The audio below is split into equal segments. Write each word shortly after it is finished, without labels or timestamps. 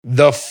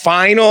The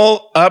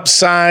final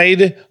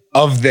upside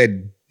of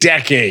the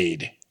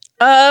decade.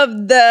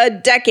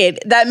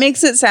 That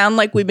makes it sound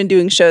like we've been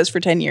doing shows for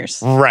 10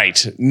 years.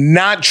 Right.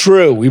 Not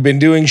true. We've been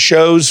doing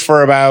shows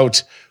for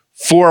about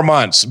 4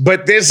 months,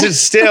 but this is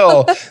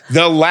still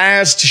the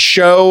last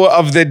show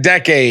of the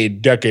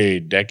decade.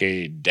 Decade.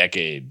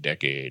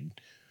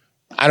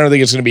 I don't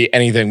think it's going to be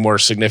anything more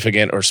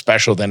significant or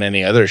special than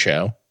any other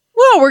show.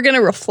 Well, we're going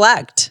to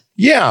reflect.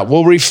 Yeah,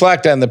 we'll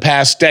reflect on the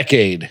past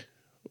decade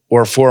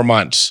or 4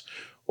 months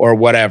or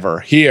whatever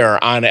here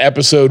on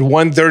episode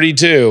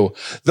 132,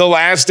 the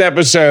last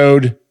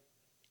episode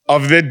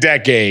of the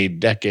decade.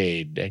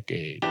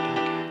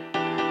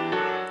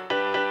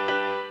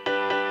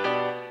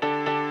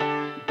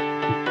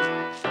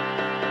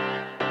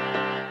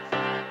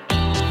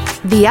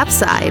 The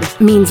upside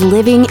means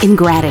living in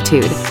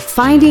gratitude,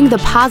 finding the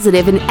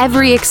positive in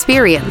every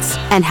experience,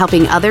 and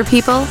helping other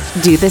people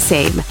do the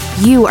same.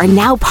 You are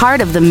now part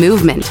of the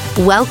movement.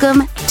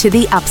 Welcome to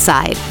The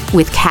Upside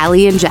with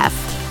Callie and Jeff.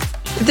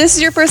 If this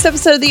is your first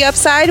episode of The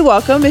Upside,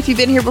 welcome. If you've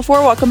been here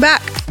before, welcome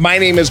back. My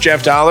name is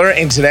Jeff Dollar,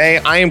 and today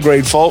I am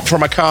grateful for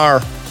my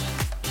car.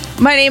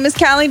 My name is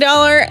Callie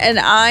Dollar, and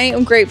I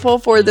am grateful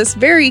for this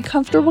very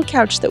comfortable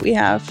couch that we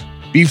have.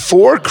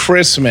 Before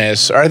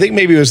Christmas, or I think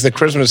maybe it was the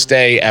Christmas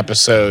Day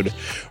episode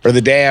or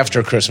the day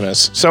after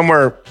Christmas,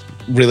 somewhere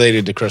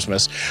related to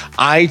Christmas,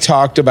 I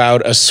talked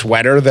about a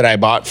sweater that I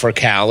bought for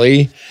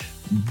Callie,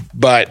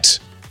 but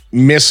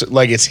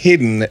it's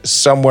hidden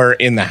somewhere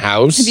in the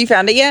house. Have you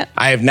found it yet?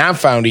 I have not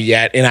found it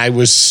yet, and I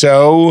was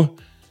so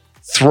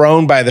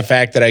thrown by the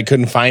fact that I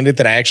couldn't find it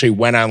that I actually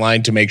went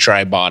online to make sure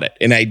I bought it.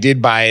 And I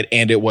did buy it,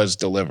 and it was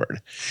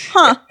delivered.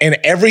 Huh. And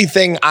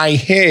everything I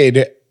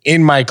hid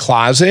in my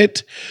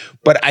closet,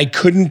 but I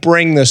couldn't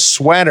bring the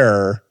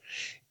sweater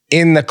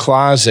in the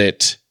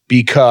closet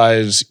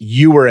because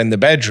you were in the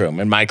bedroom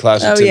and my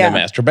closet's in the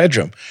master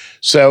bedroom.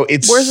 So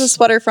where's the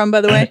sweater from,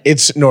 by the way?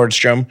 It's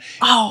Nordstrom.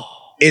 Oh.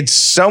 It's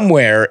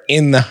somewhere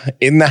in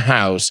the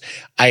house.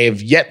 I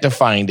have yet to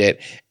find it.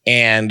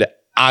 And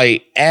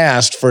I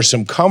asked for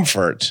some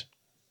comfort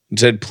and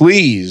said,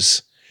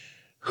 please,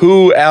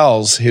 who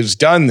else has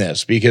done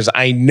this? Because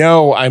I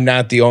know I'm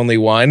not the only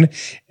one.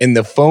 And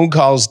the phone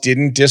calls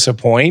didn't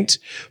disappoint,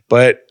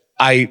 but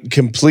I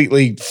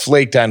completely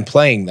flaked on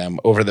playing them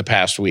over the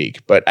past week.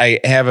 But I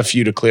have a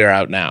few to clear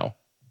out now.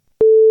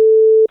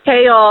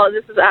 Hey, y'all.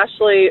 This is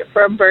Ashley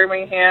from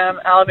Birmingham,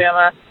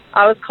 Alabama.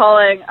 I was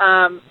calling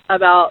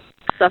about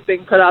stuff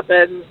being put up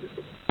and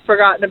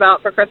forgotten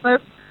about for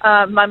Christmas.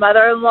 My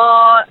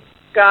mother-in-law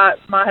got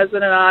my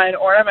husband and I an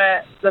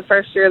ornament the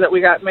first year that we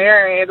got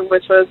married,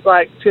 which was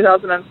like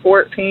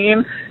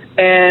 2014,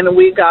 and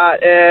we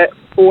got it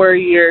 4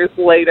 years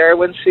later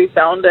when she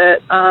found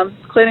it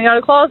cleaning out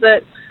a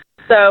closet.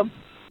 So,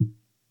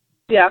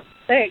 yeah,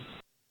 thanks.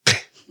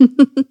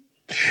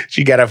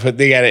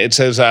 It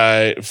says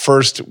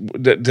first,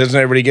 doesn't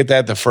everybody get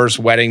that? The first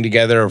wedding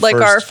together, or like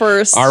our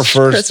first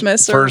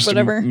Christmas or first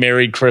whatever,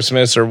 married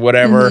Christmas or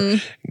whatever.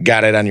 Mm-hmm.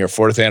 Got it on your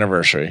 4th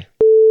anniversary.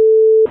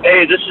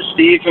 Hey, this is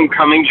Steve from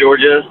Cumming,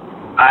 Georgia.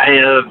 I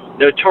have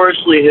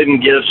notoriously hidden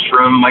gifts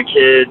from my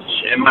kids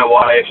and my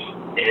wife.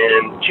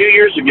 And 2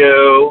 years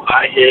ago,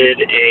 I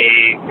hid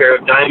a pair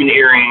of diamond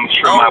earrings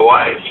from my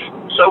wife.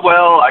 So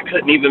well, I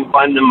couldn't even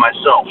find them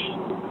myself.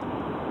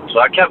 So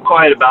I kept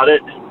quiet about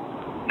it.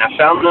 And I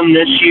found them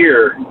this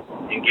year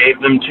and gave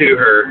them to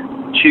her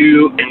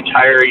 2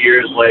 entire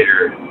years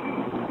later.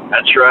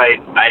 That's right.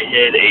 I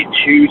hid a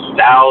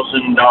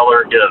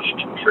 $2,000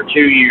 gift for 2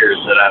 years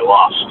that I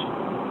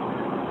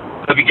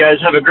lost. Hope you guys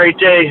have a great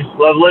day.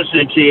 Love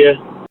listening to you.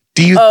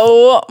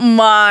 Oh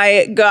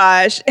my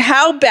gosh.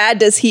 How bad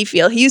does he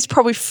feel? He's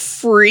probably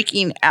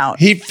freaking out.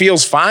 He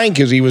feels fine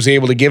because he was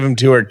able to give them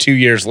to her 2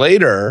 years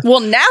later. Well,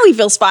 now he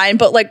feels fine.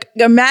 But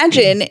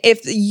imagine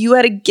if you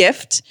had a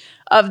gift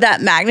of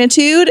that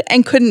magnitude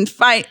and couldn't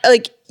find,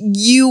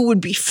 you would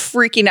be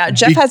freaking out.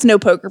 Jeff has no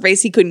poker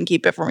face. He couldn't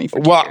keep it from me for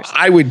 2 years.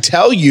 I would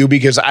tell you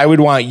because I would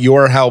want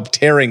your help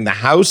tearing the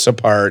house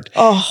apart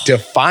to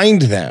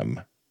find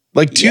them.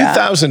 Like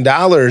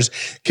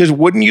 $2,000, because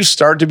wouldn't you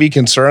start to be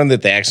concerned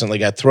that they accidentally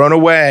got thrown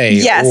away?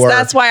 Yes,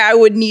 that's why I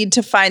would need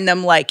to find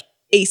them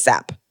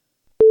ASAP.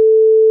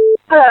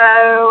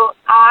 Hello.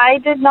 I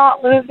did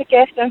not lose the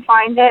gift and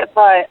find it,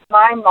 but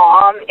my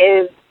mom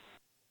is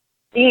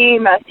the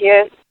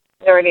messiest,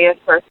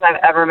 dirtiest person I've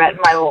ever met in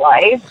my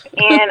life.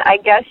 And I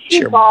guess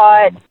she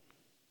bought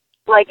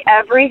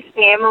every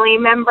family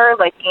member,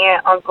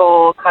 aunt,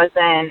 uncle,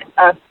 cousin,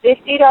 a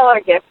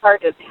 $50 gift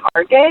card to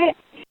Target.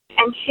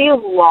 And she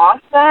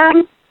lost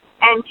them,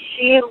 and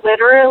she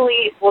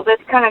literally, this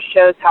kind of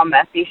shows how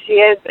messy she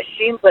is, but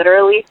she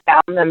literally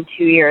found them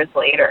 2 years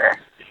later.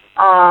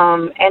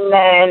 And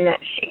then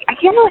I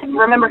can't really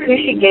remember who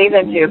she gave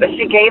them to, but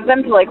she gave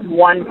them to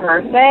one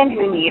person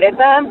who needed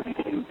them.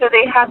 So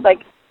they had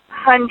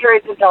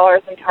hundreds of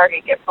dollars in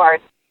Target gift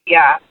cards.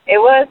 Yeah, it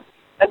was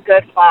a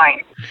good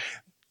find.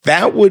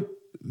 That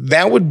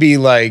would be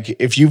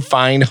if you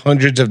find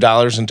hundreds of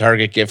dollars in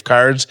Target gift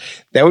cards,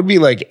 that would be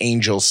like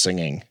angels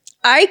singing.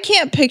 I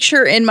can't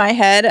picture in my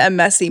head a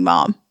messy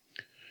mom.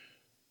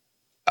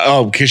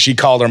 Oh, because she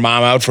called her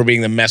mom out for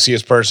being the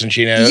messiest person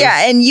she knows.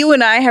 Yeah, and you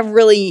and I have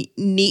really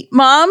neat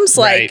moms.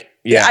 Right. Like,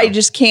 Yeah. I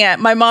just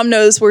can't. My mom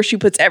knows where she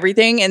puts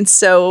everything. And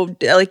so,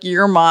 like,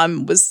 your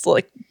mom was,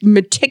 like,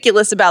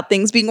 meticulous about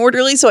things being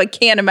orderly. So I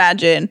can't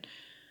imagine.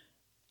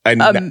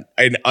 An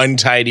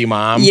untidy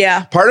mom.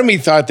 Yeah. Part of me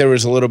thought there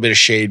was a little bit of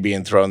shade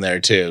being thrown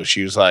there too.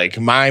 She was like,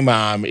 my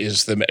mom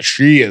is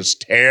she is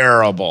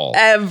terrible.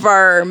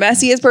 Ever.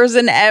 Messiest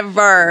person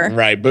ever.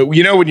 Right. But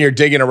you know, when you're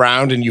digging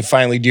around and you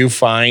finally do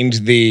find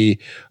the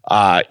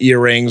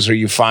earrings or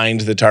you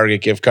find the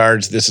Target gift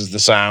cards, this is the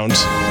sound.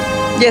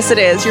 Yes, it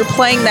is. You're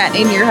playing that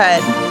in your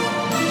head.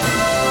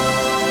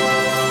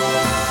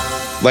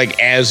 Like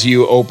as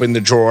you open the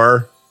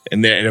drawer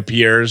and then it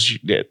appears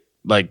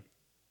like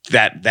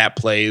that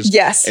plays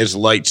Yes. as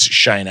lights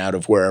shine out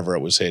of wherever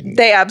it was hidden.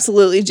 They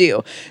absolutely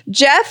do.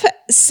 Jeff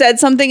said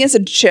something as a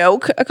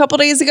joke a couple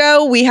days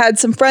ago. We had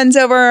some friends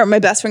over, my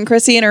best friend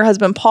Chrissy and her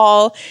husband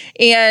Paul,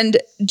 and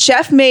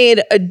Jeff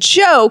made a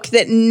joke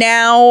that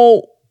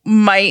now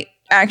might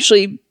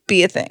actually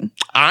be a thing.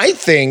 I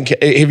think,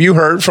 have you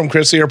heard from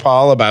Chrissy or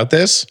Paul about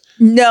this?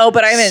 No,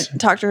 but I haven't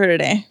talked to her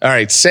today. All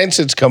right, since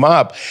it's come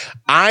up,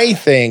 I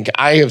think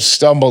I have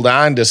stumbled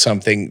onto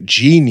something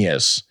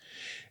genius,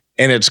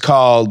 and it's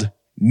called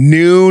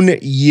Noon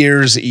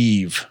Year's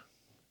Eve.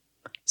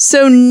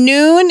 So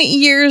Noon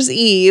Year's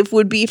Eve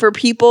would be for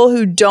people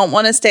who don't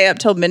want to stay up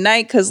till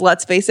midnight because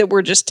let's face it,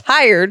 we're just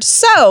tired.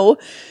 So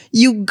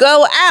you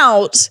go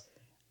out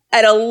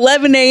at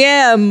 11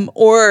 a.m.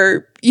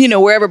 or,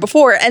 wherever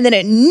before, and then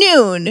at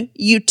noon,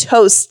 you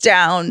toast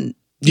down.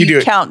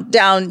 You count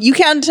down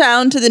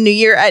to the new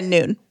year at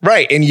noon.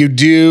 Right. And you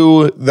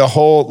do the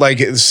whole,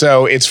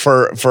 so it's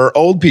for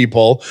old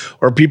people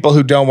or people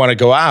who don't want to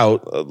go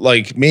out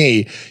like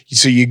me.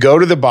 So you go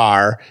to the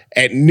bar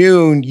at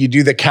noon, you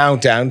do the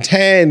countdown,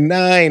 10,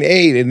 9,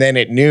 8. And then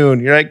at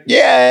noon, you're like,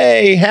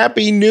 yay,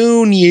 happy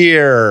noon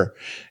year.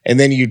 And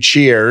then you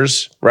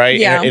cheers, right?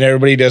 Yeah. And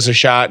everybody does a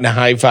shot and a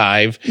high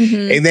five.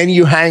 Mm-hmm. And then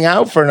you hang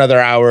out for another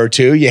hour or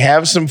two. You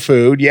have some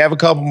food. You have a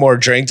couple more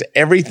drinks.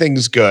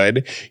 Everything's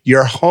good.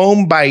 You're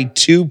home by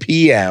 2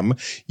 p.m.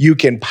 You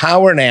can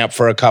power nap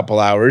for a couple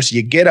hours.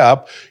 You get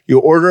up, you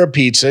order a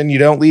pizza, and you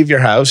don't leave your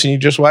house, and you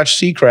just watch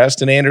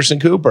Seacrest and Anderson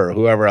Cooper,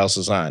 whoever else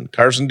is on.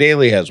 Carson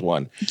Daly has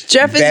one.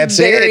 Jeff is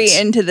very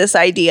into this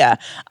idea.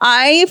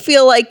 I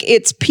feel like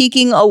it's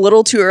peaking a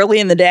little too early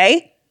in the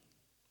day.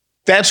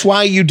 That's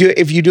why you do.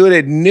 If you do it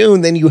at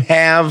noon, then you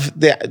have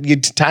the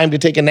time to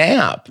take a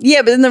nap.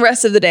 Yeah, but then the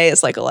rest of the day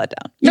is like a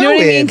letdown. You know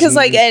what I mean? Because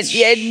like at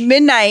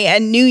midnight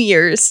and New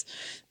Year's,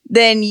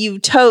 then you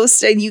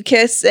toast and you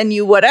kiss and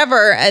you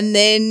whatever, and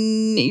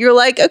then you're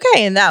like,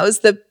 okay, and that was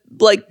the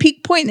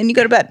peak point. And then you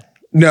go to bed.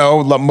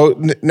 No,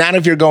 not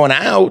if you're going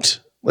out.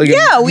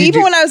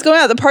 Even when I was going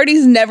out, the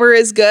party's never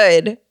as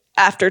good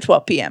after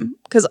 12 p.m.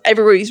 because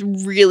everybody's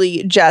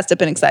really jazzed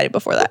up and excited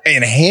before that.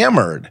 And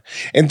hammered.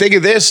 And think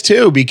of this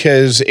too,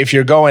 because if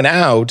you're going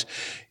out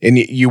and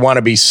you want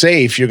to be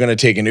safe, you're going to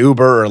take an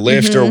Uber or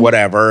Lyft or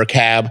whatever, a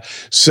cab.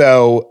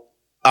 So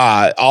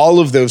all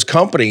of those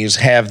companies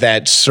have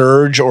that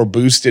surge or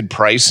boosted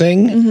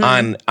pricing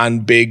on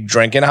big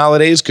drinking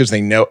holidays because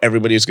they know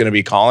everybody's going to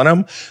be calling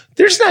them.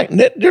 There's not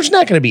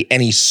going to be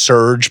any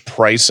surge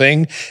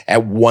pricing at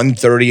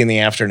 1:30 in the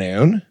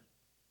afternoon.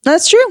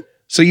 That's true.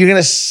 So you're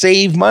going to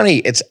save money.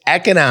 It's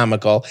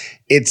economical.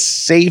 It's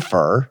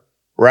safer,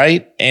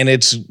 right? And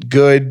it's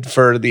good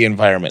for the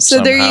environment.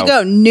 So there you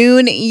go.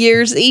 Noon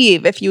Year's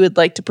Eve, if you would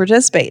like to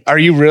participate. Are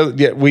you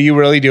really? Will you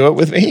really do it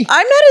with me?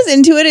 I'm not as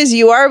into it as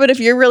you are, but if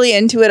you're really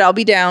into it, I'll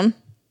be down.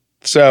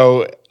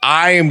 So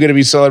I am going to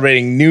be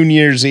celebrating New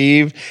Year's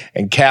Eve,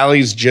 and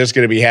Callie's just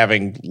going to be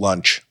having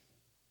lunch.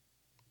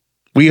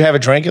 Will you have a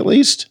drink at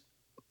least?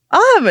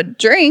 I'll have a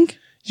drink.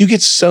 You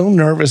get so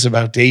nervous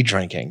about day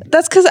drinking.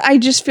 That's because I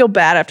just feel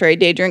bad after I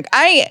day drink.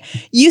 I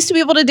used to be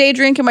able to day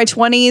drink in my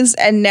 20s,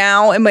 and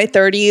now in my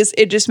 30s,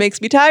 it just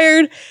makes me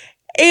tired.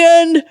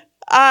 And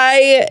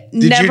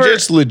Did you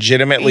just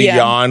legitimately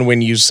yawn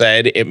when you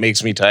said it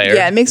makes me tired?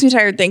 Yeah, it makes me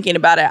tired thinking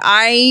about it.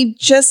 I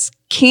just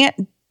can't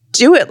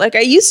do it like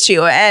I used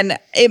to, and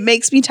it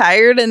makes me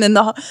tired, and then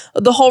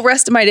the whole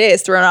rest of my day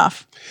is thrown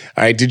off.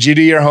 All right. Did you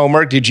do your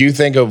homework? Did you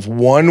think of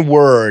one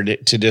word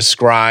to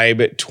describe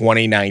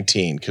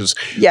 2019? Because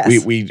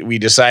we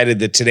decided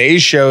that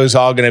today's show is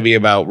all going to be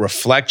about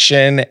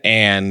reflection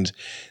and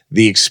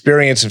the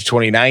experience of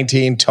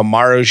 2019.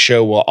 Tomorrow's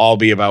show will all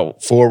be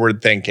about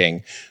forward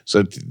thinking.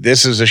 So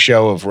this is a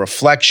show of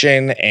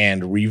reflection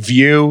and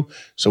review.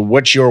 So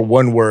what's your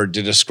one word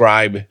to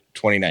describe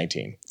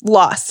 2019?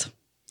 Loss.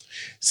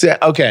 So,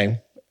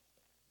 okay.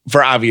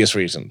 For obvious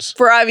reasons.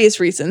 For obvious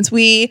reasons.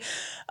 We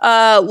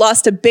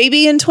lost a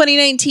baby in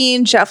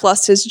 2019. Jeff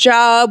lost his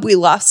job. We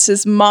lost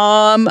his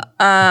mom.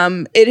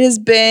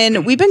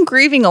 We've been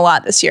grieving a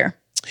lot this year.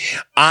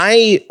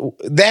 And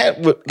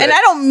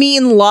I don't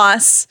mean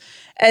loss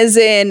as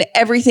in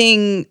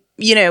everything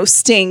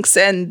stinks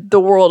and the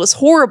world is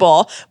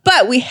horrible,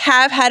 but we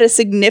have had a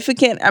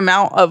significant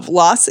amount of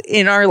loss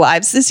in our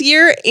lives this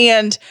year.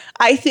 And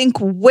I think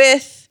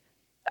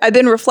I've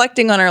been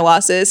reflecting on our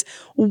losses.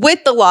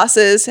 With the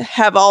losses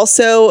have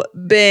also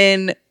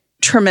been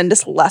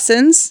tremendous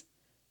lessons.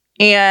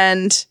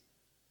 And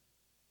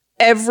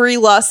every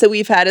loss that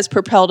we've had has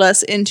propelled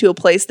us into a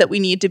place that we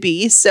need to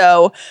be.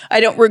 So I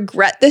don't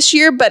regret this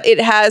year, but it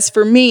has,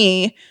 for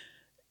me,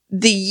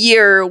 the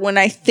year when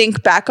I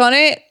think back on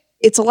it,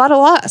 it's a lot of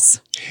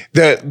loss.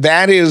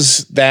 That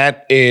is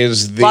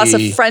the loss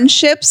of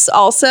friendships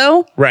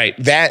also.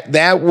 Right.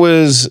 That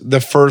was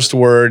the first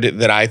word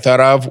that I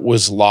thought of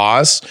was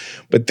loss.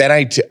 But then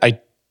I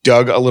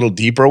dug a little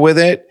deeper with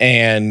it.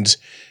 And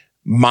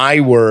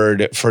my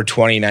word for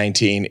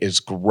 2019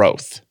 is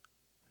growth.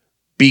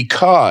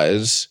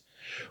 Because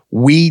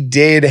we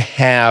did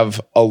have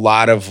a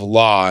lot of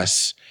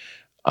loss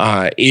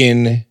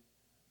in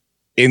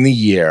the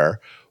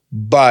year,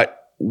 but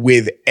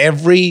with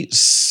every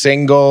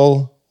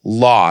single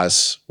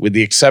loss, with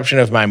the exception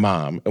of my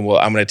mom, and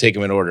I'm going to take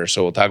them in order,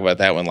 so we'll talk about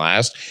that one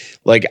last.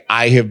 Like,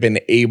 I have been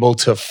able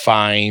to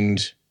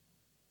find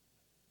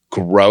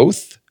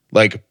growth,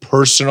 like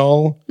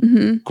personal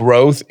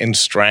growth and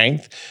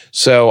strength.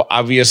 So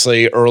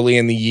obviously early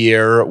in the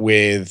year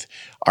with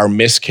our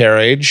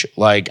miscarriage,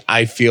 like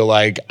I feel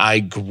like I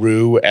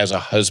grew as a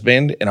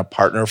husband and a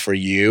partner for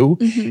you,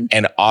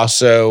 and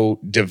also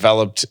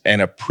developed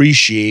an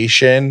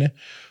appreciation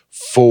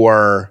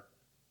for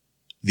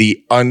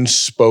the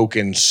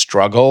unspoken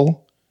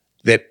struggle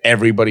that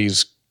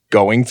everybody's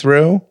going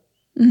through.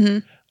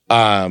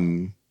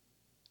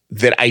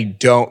 That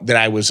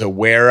I was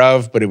aware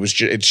of, but it's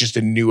just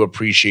a new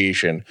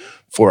appreciation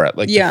for it.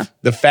 Like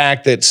the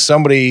fact that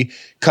somebody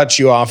cuts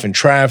you off in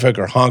traffic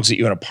or honks at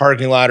you in a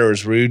parking lot or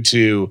is rude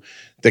to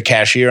the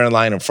cashier in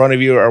line in front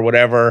of you or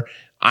whatever,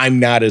 I'm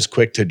not as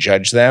quick to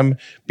judge them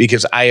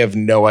because I have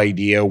no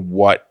idea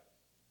what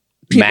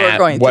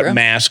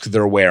mask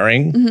they're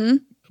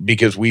wearing.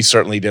 Because we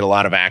certainly did a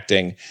lot of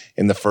acting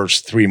in the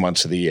first 3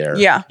 months of the year.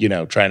 Yeah.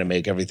 Trying to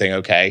make everything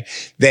okay.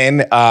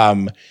 Then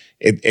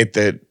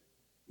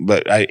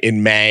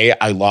in May,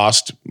 I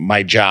lost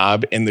my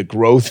job, and the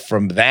growth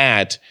from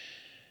that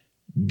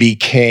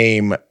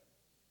became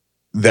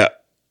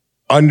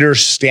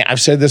I've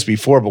said this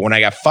before, but when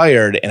I got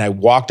fired and I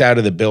walked out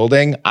of the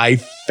building, I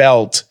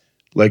felt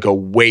like a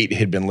weight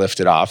had been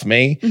lifted off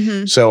me.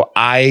 So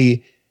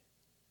I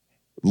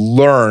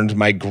learned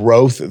my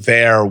growth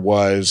there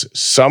was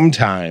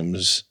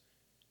sometimes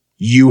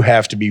you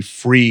have to be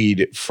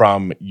freed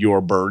from your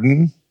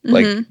burden.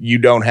 Like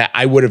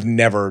I would have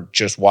never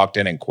just walked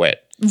in and quit.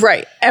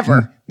 Right.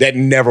 Ever. That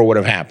never would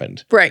have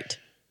happened. Right.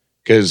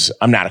 Because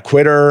I'm not a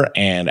quitter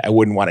and I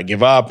wouldn't want to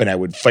give up and I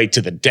would fight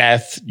to the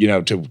death,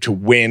 to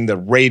win the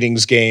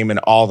ratings game and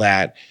all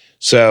that.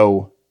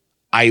 So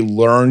I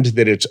learned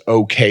that it's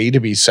okay to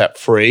be set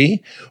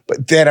free.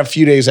 But then a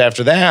few days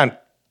after that,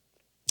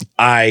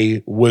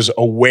 I was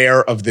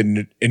aware of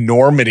the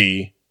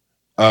enormity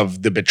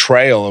of the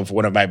betrayal of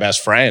one of my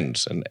best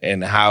friends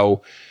and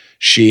how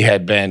she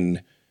had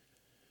been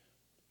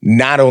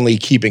not only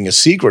keeping a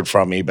secret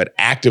from me, but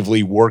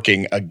actively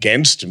working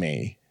against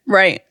me.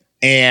 Right.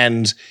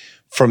 And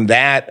from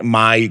that,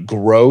 my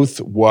growth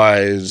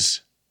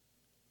was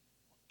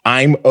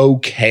I'm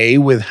okay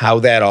with how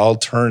that all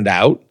turned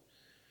out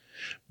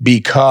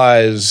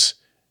because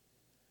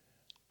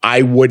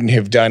I wouldn't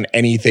have done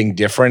anything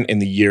different in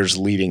the years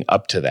leading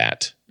up to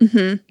that.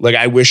 Like,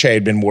 I wish I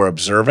had been more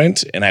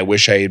observant and I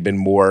wish I had been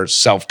more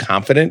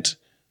self-confident,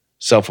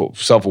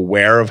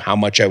 self-aware of how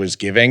much I was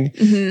giving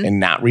and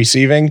not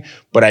receiving.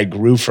 But I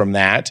grew from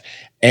that.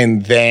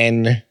 And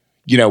then,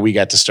 we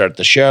got to start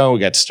the show. We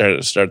got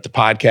to start the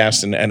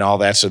podcast and all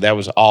that. So that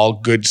was all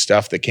good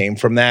stuff that came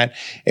from that.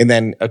 And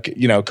then, a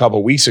couple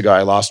of weeks ago,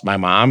 I lost my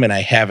mom and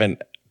I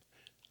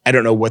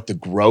don't know what the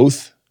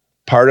growth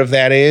part of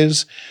that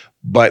is,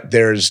 but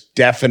there's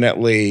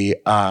definitely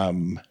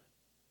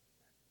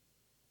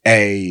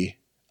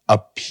a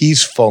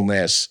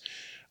peacefulness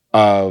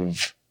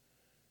of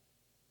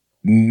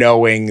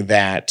knowing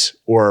that,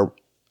 or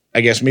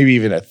I guess maybe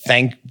even a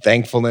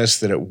thankfulness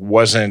that it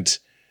wasn't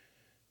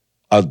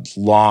a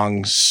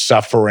long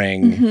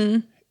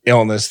suffering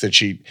illness, that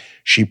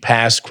she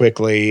passed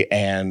quickly,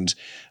 and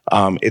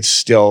it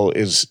still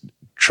is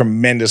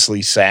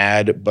tremendously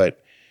sad,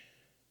 but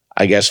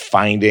I guess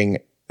finding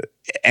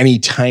any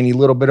tiny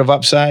little bit of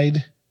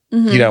upside.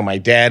 My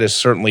dad is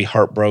certainly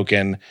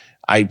heartbroken.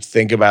 I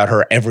think about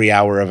her every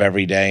hour of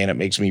every day and it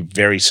makes me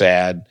very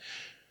sad.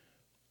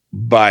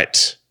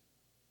 But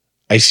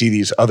I see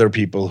these other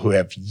people who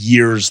have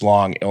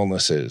years-long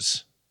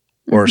illnesses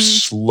or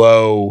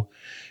slow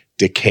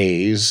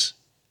decays.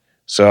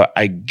 So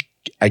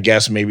I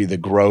guess maybe the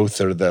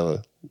growth or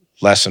the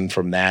lesson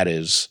from that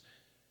is,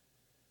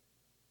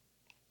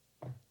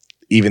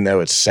 even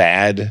though it's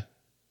sad,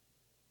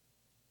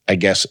 I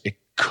guess it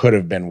could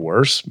have been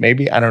worse.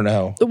 Maybe, I don't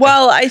know.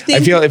 Well, I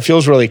think it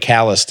feels really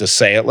callous to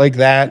say it like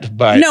that,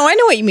 but no, I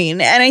know what you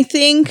mean, and I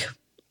think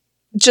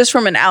just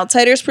from an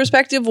outsider's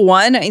perspective,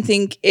 one, I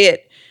think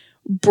it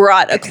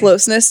brought a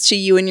closeness to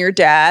you and your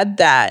dad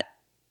that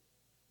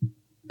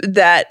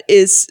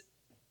is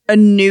a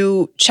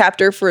new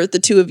chapter for the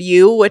two of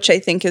you, which I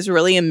think is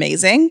really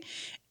amazing.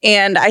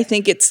 And I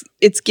think it's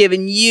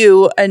given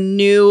you a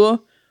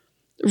new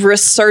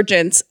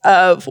resurgence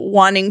of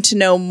wanting to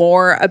know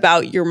more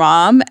about your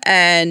mom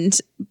and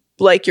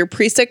like your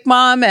pre-sick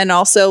mom, and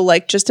also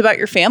like just about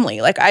your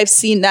family. Like I've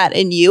seen that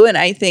in you, and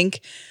I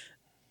think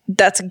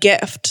that's a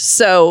gift.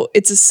 So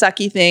it's a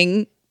sucky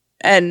thing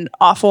and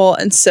awful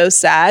and so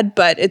sad,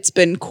 but it's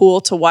been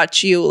cool to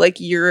watch you, like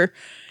the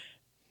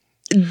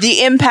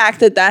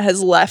impact that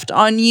has left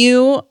on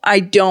you.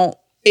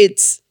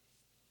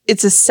 It's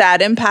a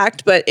sad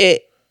impact, but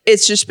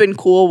it's just been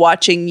cool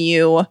watching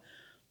you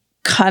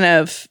kind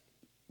of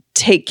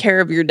take care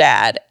of your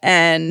dad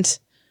and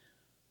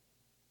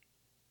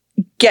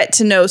get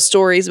to know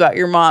stories about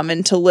your mom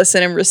and to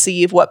listen and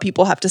receive what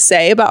people have to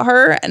say about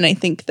her. And I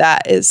think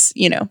that is,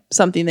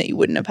 something that you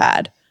wouldn't have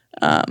had.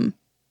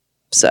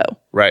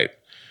 Right.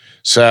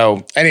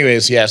 So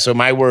anyways, yeah. So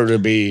my word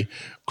would be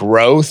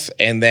growth.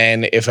 And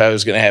then if I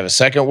was going to have a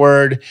second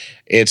word,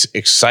 it's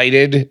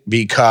excited,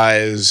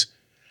 because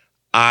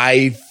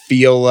I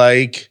feel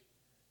like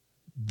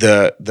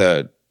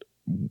the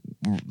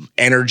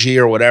energy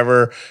or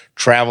whatever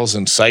travels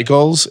in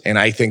cycles. And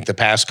I think the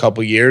past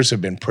couple years have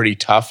been pretty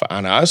tough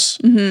on us.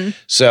 Mm-hmm.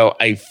 So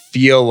I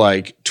feel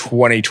like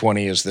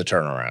 2020 is the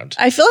turnaround.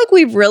 I feel like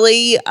we've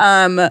really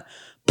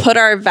put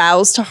our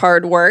vows to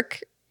hard work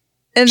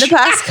in the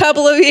past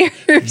couple of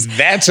years.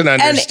 That's an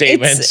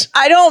understatement.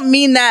 I don't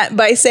mean that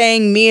by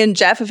saying me and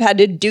Jeff have had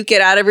to duke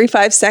it out every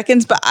 5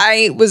 seconds, but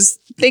I was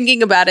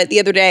thinking about it the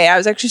other day. I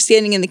was actually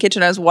standing in the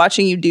kitchen. I was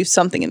watching you do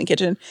something in the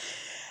kitchen.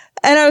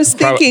 And I was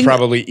thinking...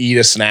 Probably eat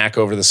a snack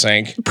over the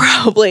sink.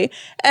 Probably.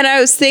 And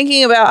I was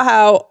thinking about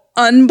how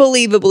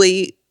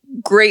unbelievably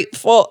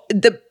grateful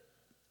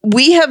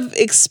we have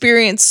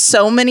experienced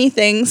so many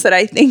things that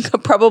I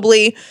think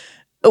probably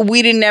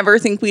we didn't ever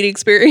think we'd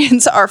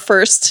experience our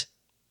first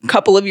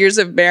couple of years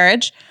of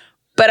marriage.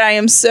 But I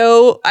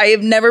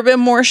have never been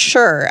more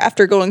sure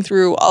after going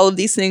through all of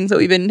these things that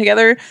we've been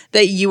together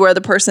that you are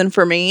the person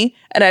for me.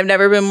 And I've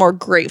never been more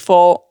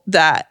grateful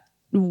that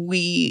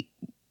we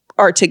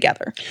are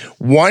together.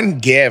 One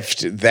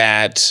gift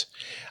that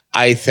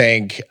I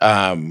think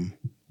that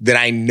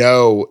I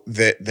know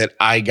that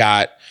I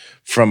got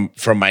from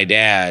my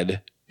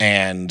dad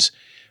and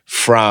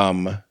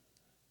from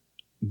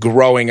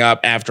growing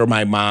up after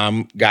my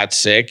mom got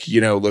sick,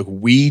 look,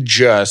 we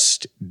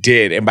just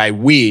did. And by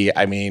we,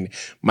 I mean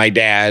my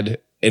dad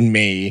and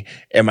me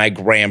and my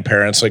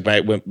grandparents.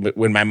 Like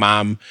when my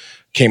mom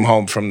came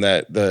home from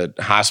the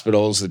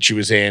hospitals that she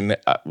was in,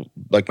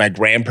 like my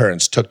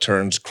grandparents took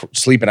turns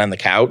sleeping on the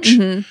couch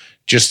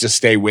just to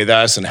stay with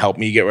us and help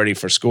me get ready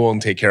for school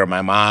and take care of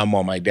my mom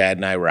while my dad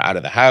and I were out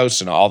of the house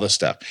and all this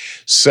stuff.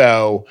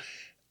 So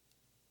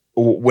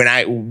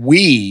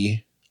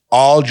we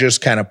all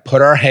just kind of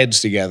put our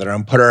heads together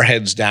and put our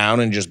heads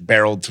down and just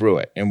barreled through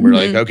it. And we're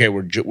like, okay,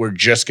 we're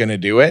just going to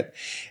do it.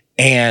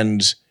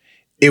 And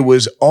it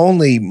was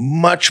only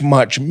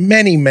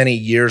many, many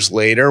years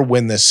later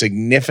when the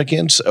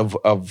significance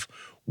of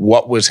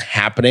what was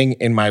happening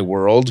in my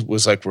world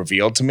was like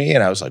revealed to me.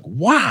 And I was like,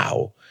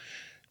 wow,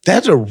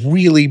 that's a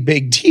really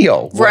big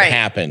deal. What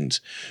happened?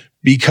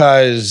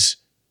 Because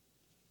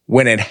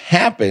when it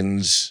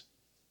happens,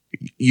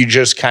 you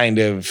just kind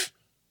of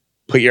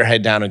put your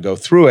head down and go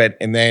through it.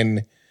 And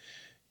then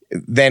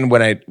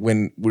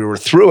when we were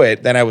through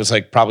it, then I was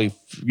like probably,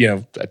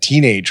 a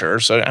teenager.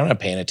 So I'm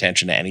not paying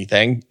attention to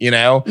anything,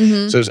 So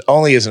it's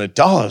only as an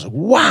adult, I was like,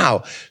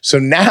 wow. So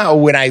now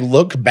when I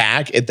look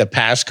back at the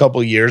past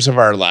couple years of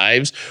our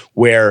lives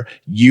where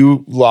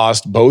you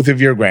lost both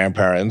of your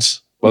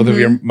grandparents, both of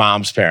your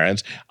mom's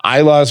parents,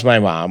 I lost my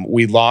mom.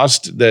 We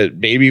lost the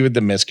baby with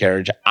the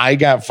miscarriage. I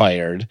got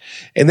fired.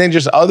 And then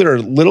just other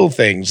little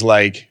things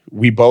like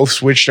we both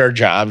switched our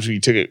jobs.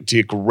 We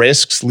took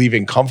risks,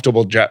 leaving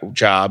comfortable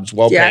jobs,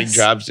 well-paid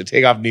jobs to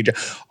take off new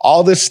jobs.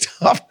 All this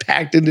stuff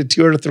packed into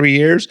 2 or 3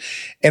 years.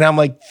 And I'm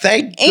like,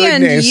 thank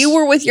goodness. And you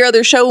were with your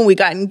other show when we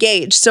got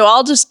engaged. So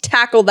I'll just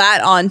tackle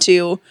that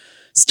onto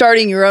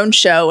starting your own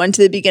show and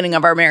to the beginning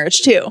of our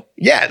marriage too.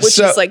 Yeah. Which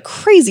is like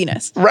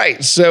craziness.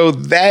 Right. So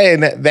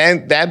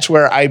then that's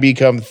where I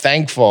become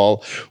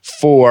thankful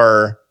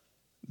for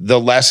the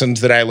lessons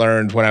that I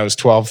learned when I was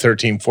 12,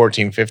 13,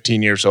 14,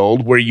 15 years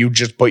old, where you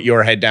just put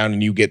your head down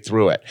and you get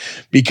through it.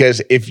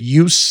 Because if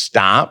you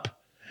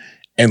stop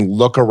and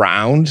look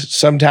around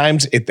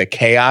sometimes at the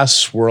chaos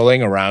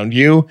swirling around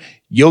you,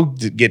 you'll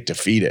get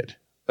defeated.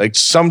 Like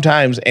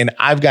sometimes, and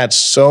I've got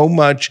so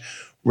much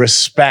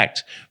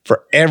respect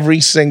for every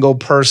single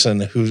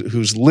person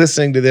who's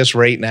listening to this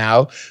right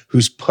now,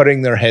 who's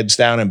putting their heads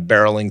down and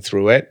barreling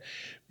through it,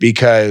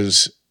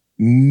 because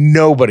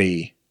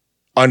nobody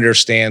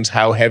understands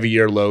how heavy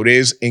your load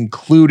is,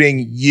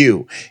 including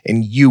you.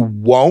 And you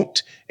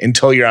won't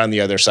until you're on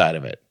the other side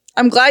of it.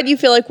 I'm glad you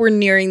feel like we're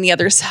nearing the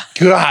other side.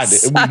 God,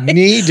 we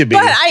need to be.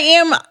 But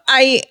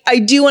I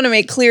do want to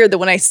make clear that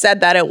when I said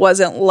that, it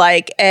wasn't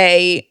like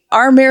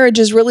our marriage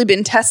has really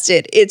been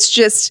tested. It's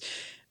just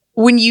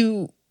when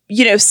you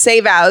say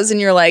vows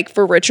and you're like,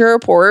 for richer or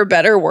poorer,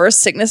 better or worse,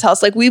 sickness,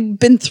 health, like we've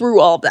been through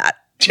all of that.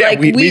 Yeah, like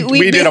we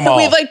did them all.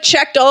 We've like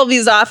checked all of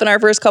these off in our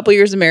first couple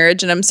years of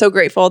marriage. And I'm so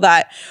grateful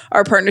that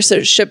our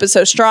partnership is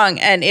so strong.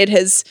 And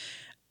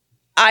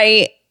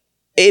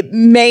it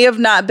may have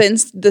not been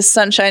the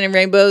sunshine and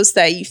rainbows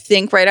that you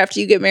think right after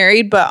you get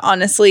married, but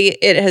honestly,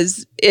 it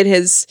has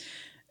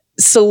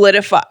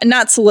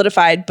not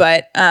solidified,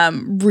 but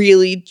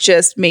really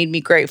just made me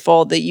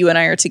grateful that you and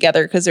I are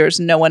together, because there's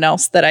no one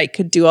else that I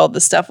could do all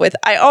this stuff with.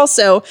 I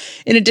also,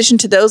 in addition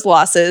to those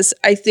losses,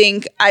 I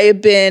think I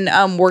have been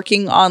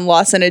working on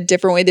loss in a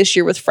different way this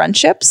year with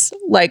friendships.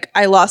 Like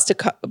I lost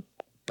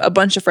a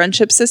bunch of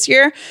friendships this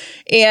year.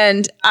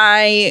 And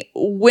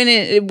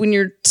when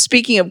you're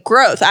speaking of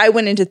growth, I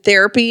went into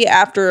therapy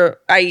after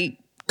I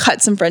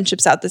cut some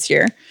friendships out this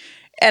year.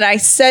 And I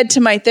said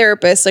to my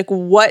therapist, like,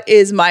 what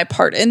is my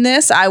part in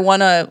this? I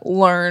want to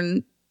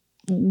learn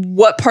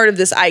what part of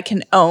this I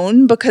can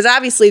own, because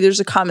obviously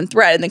there's a common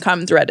thread, and the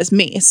common thread is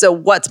me. So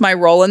what's my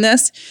role in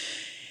this?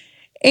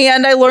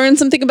 And I learned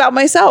something about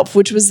myself,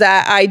 which was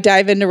that I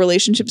dive into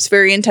relationships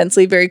very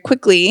intensely, very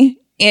quickly.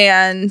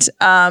 And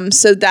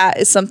so that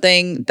is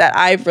something that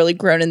I've really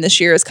grown in this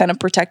year, is kind of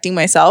protecting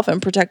myself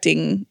and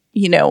protecting,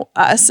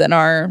 us and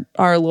our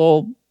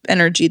little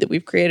energy that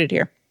we've created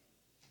here.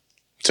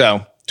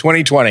 So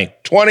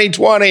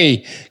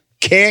 2020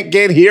 can't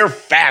get here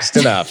fast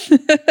enough.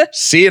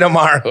 See you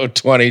tomorrow,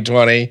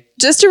 2020.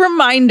 Just a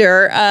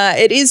reminder,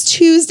 it is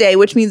Tuesday,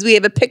 which means we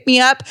have a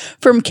pick-me-up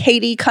from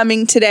Katie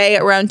coming today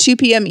around 2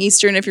 p.m.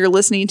 Eastern if you're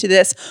listening to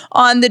this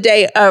on the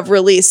day of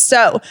release.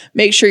 So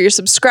make sure you're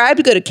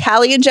subscribed. Go to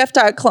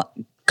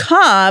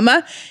CallieandJeff.com,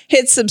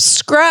 hit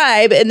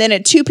subscribe, and then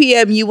at 2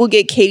 p.m. you will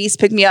get Katie's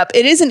pick-me-up.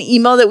 It is an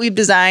email that we've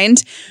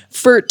designed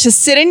to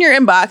sit in your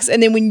inbox,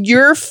 and then when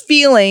you're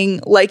feeling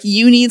like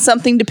you need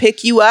something to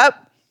pick you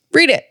up,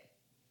 read it.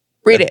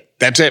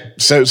 That's it.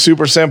 So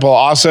super simple.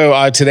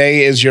 Also,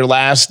 today is your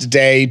last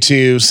day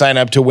to sign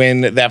up to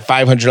win that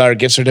 $500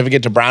 gift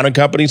certificate to Brown &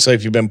 Company. So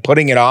if you've been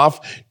putting it off,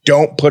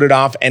 don't put it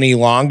off any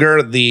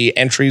longer. The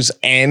entries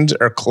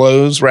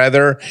close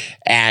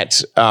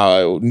at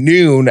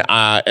noon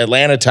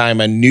Atlanta time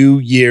on New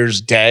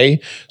Year's Day.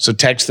 So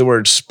text the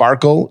word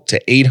SPARKLE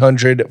to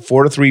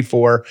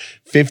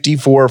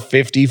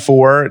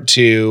 800-434-5454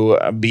 to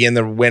be in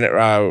the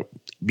winner.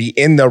 Be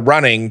in the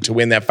running to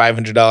win that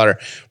 $500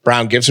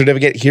 Brown gift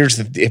certificate. Here's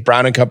the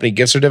Brown & Company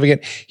gift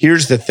certificate.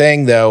 Here's the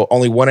thing, though,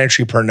 only one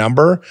entry per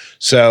number.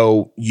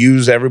 So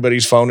use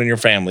everybody's phone in your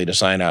family to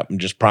sign up, and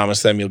just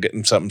promise them you'll get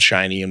them something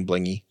shiny and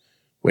blingy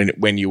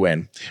when you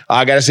win.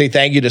 I got to say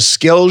thank you to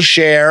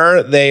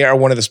Skillshare. They are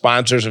one of the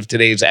sponsors of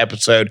today's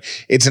episode.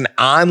 It's an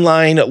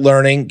online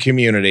learning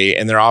community,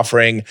 and they're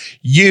offering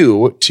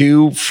you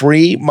 2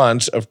 free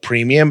months of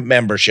premium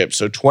membership.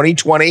 So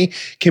 2020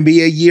 can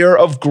be a year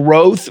of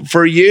growth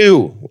for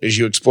you as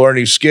you explore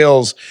new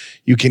skills.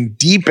 You can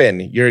deepen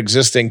your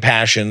existing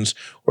passions,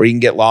 or you can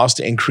get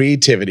lost in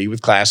creativity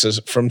with classes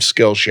from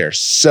Skillshare.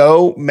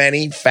 So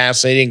many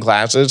fascinating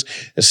classes,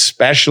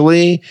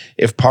 especially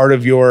if part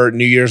of your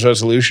New Year's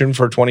resolution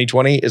for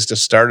 2020 is to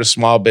start a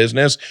small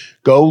business.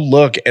 Go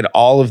look at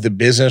all of the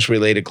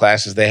business-related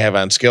classes they have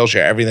on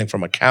Skillshare, everything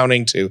from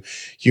accounting to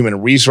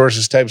human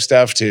resources type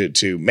stuff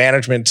to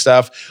management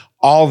stuff.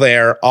 All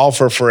there, all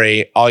for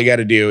free. All you got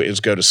to do is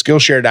go to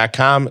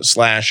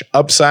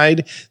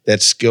Skillshare.com/upside.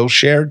 That's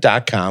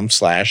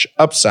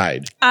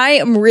Skillshare.com/upside. I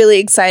am really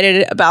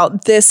excited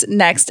about this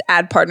next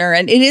ad partner,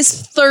 and it is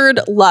Third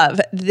Love.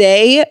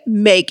 They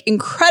make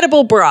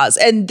incredible bras.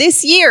 And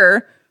this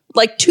year,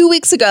 like 2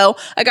 weeks ago,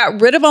 I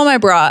got rid of all my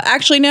bra.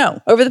 Actually,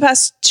 no. Over the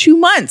past 2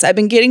 months, I've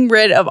been getting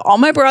rid of all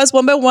my bras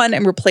one by one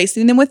and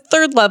replacing them with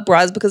Third Love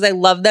bras because I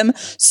love them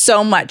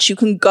so much. You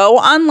can go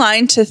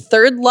online to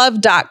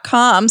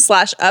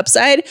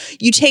thirdlove.com/upside.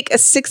 You take a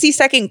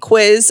 60-second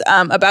quiz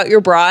about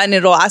your bra, and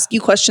it'll ask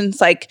you questions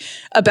like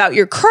about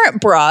your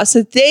current bra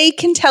so they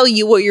can tell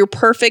you what your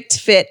perfect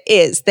fit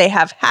is. They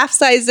have half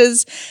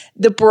sizes.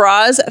 The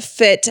bras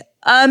fit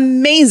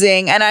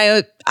amazing. And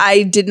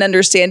I didn't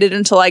understand it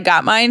until I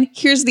got mine.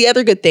 Here's the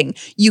other good thing.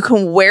 You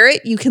can wear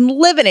it. You can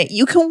live in it.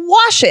 You can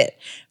wash it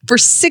for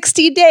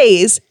 60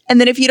 days.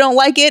 And then if you don't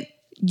like it,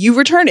 you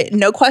return it.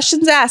 No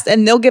questions asked.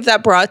 And they'll give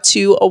that bra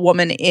to a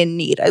woman in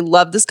need. I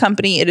love this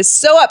company. It is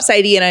so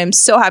upsidey, and I am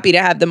so happy to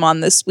have them on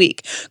this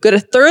week. Go to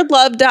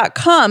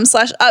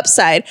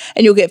thirdlove.com/upside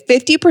and you'll get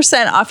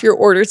 50% off your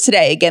order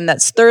today. Again,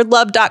 that's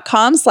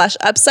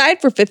thirdlove.com/upside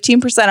for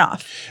 15%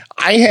 off.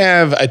 I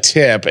have a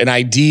tip, an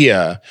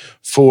idea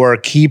for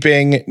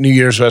keeping New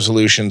Year's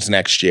resolutions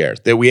next year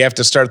that we have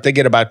to start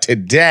thinking about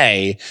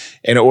today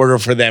in order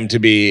for it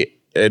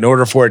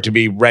to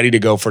be ready to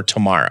go for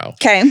tomorrow.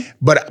 Okay.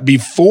 But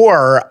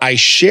before I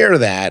share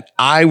that,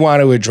 I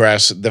want to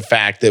address the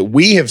fact that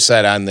we have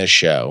said on this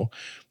show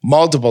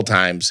multiple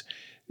times,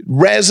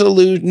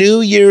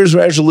 New Year's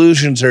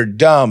resolutions are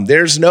dumb.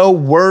 There's no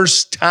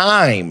worse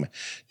time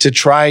to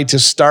try to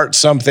start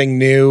something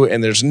new,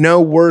 and there's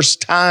no worse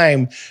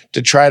time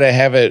to try to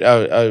have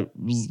a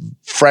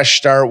fresh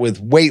start with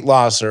weight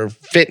loss or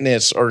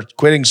fitness or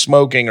quitting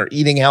smoking or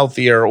eating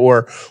healthier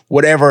or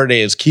whatever it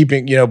is,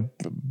 keeping,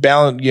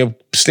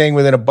 staying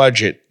within a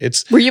budget.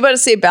 Were you about to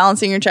say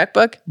balancing your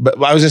checkbook? But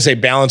I was going to say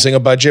balancing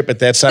a budget, but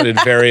that sounded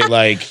very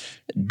like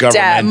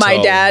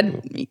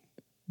governmental.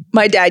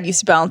 My dad used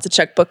to balance a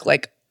checkbook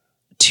like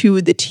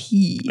to the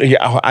T.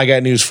 Yeah, I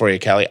got news for you,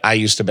 Callie. I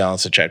used to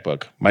balance a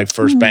checkbook. My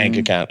first bank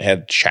account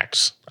had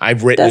checks.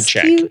 I've written a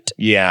check. Cute.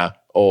 Yeah,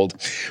 old.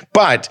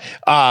 But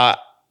I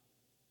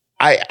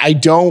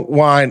don't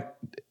want.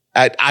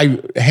 I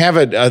have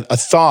a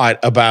thought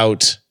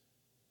about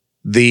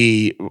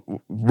the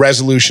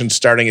resolution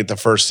starting at the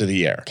first of the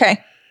year.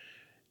 Okay.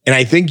 And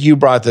I think you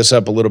brought this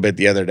up a little bit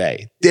the other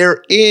day.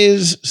 There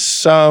is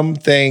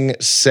something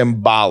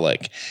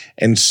symbolic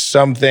and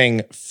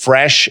something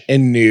fresh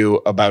and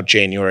new about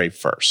January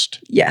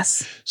 1st.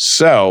 Yes.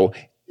 So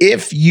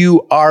if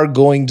you are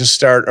going to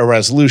start a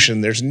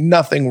resolution, there's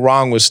nothing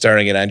wrong with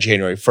starting it on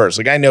January 1st.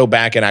 Like I know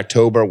back in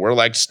October, we're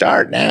like,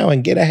 start now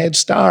and get a head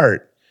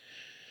start.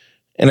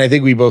 And I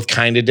think we both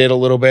kind of did a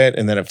little bit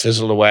and then it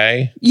fizzled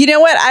away. You know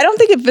what? I don't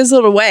think it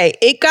fizzled away.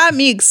 It got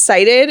me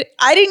excited.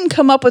 I didn't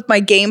come up with my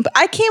game.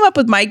 I came up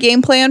with my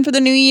game plan for the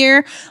new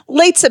year.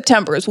 Late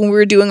September is when we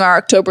were doing our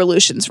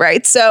Octoberlutions,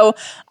 right? So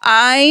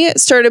I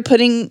started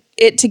putting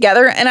it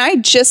together and I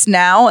just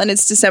now, and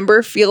it's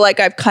December, feel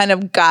like I've kind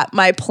of got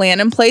my plan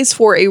in place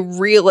for a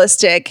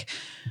realistic,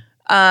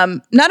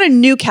 not a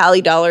new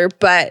Cali dollar,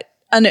 but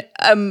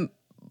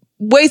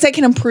ways I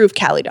can improve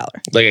Cali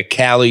dollar. Like a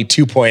Cali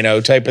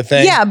 2.0 type of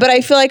thing? Yeah, but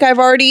I feel like I've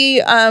already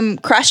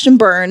crashed and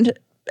burned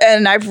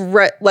and I've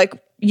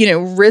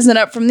risen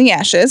up from the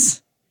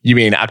ashes. You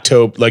mean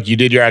October, like you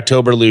did your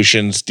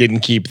Octoberlutions,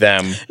 didn't keep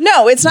them?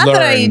 No, it's not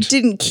that I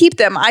didn't keep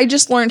them. I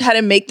just learned how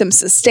to make them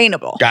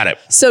sustainable. Got it.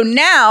 So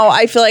now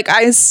I feel like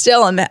I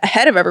still am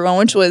ahead of everyone,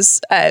 which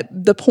was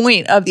the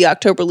point of the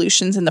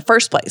Octoberlutions in the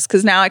first place.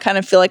 Because now I kind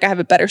of feel like I have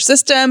a better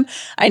system.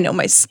 I know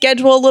my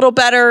schedule a little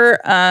better.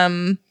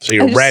 So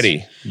you're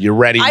ready. You're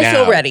ready now. I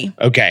feel ready.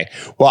 Okay.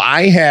 Well,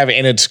 I have,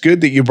 and it's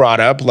good that you brought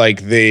up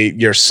like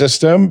your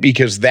system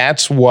because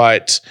that's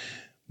what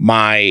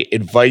my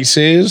advice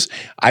is.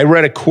 I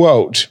read a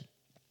quote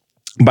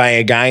by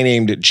a guy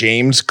named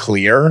James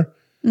Clear.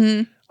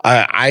 Mm-hmm.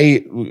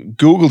 I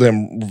Googled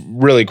him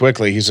really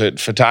quickly. He's a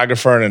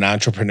photographer and an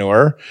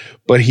entrepreneur,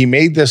 but he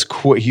made this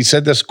quote. He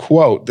said this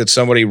quote that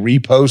somebody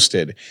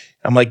reposted.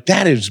 I'm like,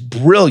 that is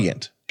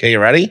brilliant. Okay, you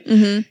ready?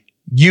 Mm-hmm.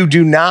 You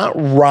do not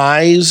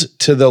rise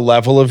to the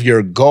level of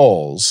your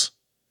goals.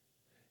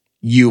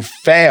 You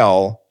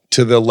fail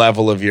to the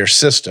level of your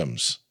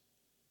systems.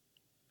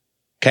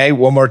 Okay,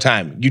 one more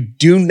time. You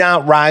do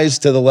not rise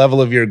to the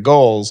level of your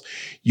goals.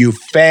 You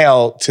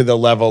fail to the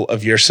level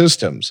of your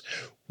systems.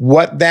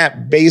 What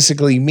that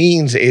basically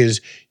means is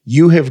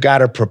you have got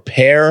to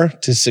prepare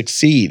to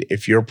succeed.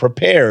 If you're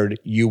prepared,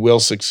 you will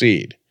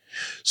succeed.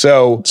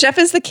 So Jeff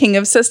is the king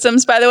of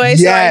systems, by the way.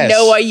 So yes, I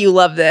know why you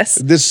love this.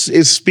 This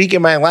is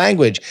speaking my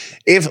language.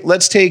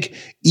 Let's take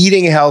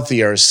eating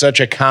healthier as such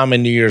a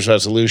common New Year's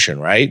resolution,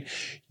 right?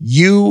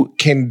 You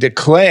can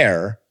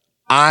declare,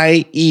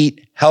 I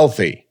eat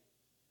healthy.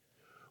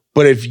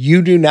 But if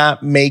you do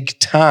not make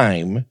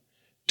time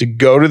to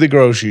go to the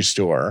grocery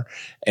store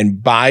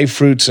and buy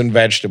fruits and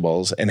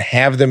vegetables and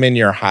have them in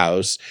your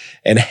house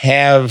and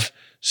have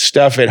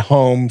stuff at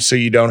home so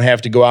you don't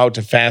have to go out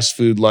to fast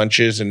food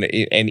lunches and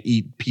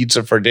eat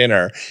pizza for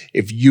dinner,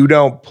 if you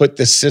don't put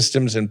the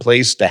systems in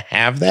place to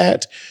have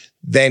that,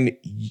 then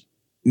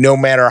no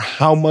matter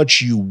how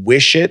much you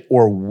wish it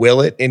or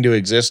will it into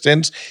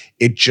existence,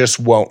 it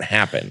just won't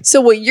happen. So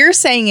what you're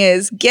saying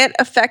is get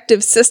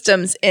effective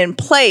systems in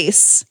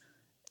place.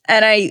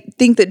 And I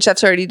think that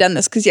Jeff's already done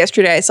this because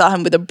yesterday I saw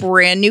him with a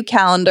brand new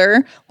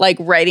calendar, like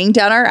writing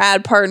down our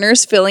ad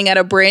partners, filling out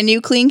a brand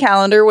new clean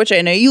calendar, which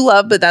I know you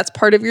love, but that's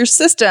part of your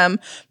system.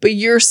 But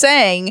you're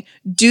saying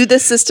do the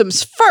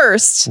systems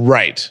first.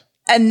 Right.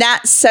 And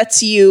that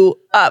sets you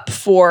up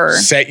for...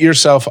 Set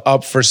yourself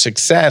up for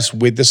success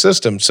with the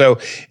system. So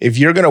if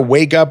you're going to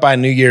wake up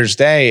on New Year's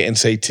Day and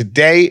say,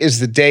 today is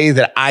the day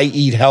that I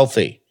eat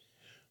healthy.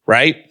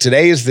 Right?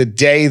 Today is the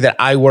day that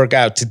I work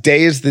out.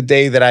 Today is the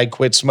day that I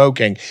quit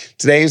smoking.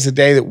 Today is the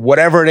day that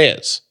whatever it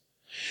is,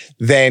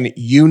 then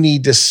you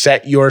need to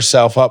set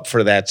yourself up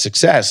for that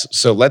success.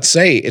 So let's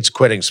say it's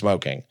quitting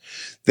smoking.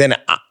 Then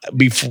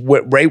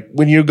right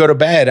when you go to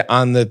bed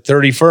on the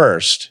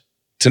 31st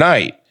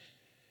tonight,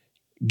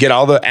 get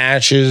all the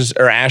ashes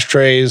or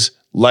ashtrays,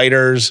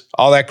 lighters,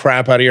 all that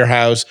crap out of your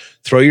house,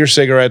 throw your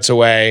cigarettes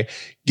away,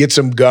 get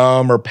some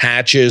gum or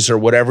patches or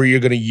whatever you're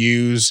going to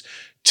use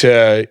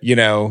to,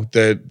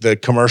 the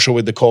commercial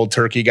with the cold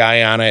turkey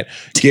guy on it.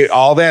 Get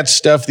all that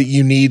stuff that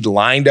you need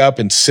lined up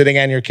and sitting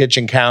on your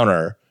kitchen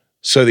counter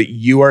so that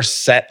you are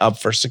set up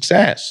for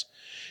success.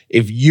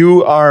 If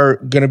you are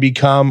going to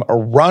become a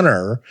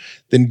runner,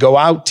 then go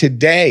out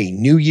today,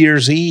 New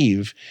Year's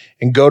Eve,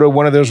 and go to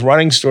one of those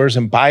running stores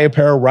and buy a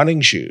pair of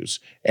running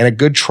shoes and a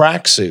good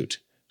tracksuit.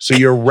 So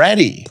you're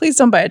ready. Please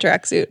don't buy a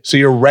tracksuit. So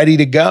you're ready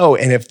to go.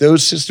 And if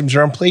those systems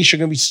are in place, you're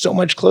going to be so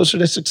much closer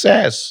to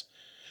success.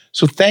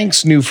 So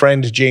thanks, new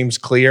friend, James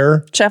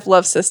Clear. Jeff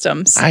loves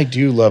systems. I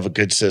do love a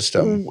good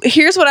system.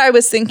 Here's what I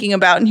was thinking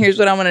about, and here's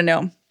what I want to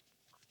know.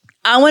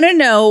 I want to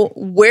know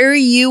where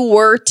you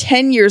were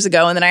 10 years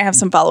ago, and then I have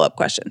some follow-up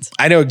questions.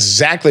 I know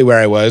exactly where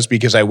I was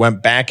because I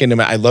went back into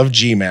I love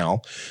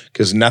Gmail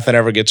because nothing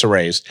ever gets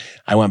erased.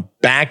 I went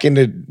back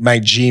into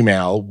my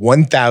Gmail,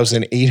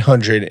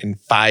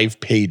 1,805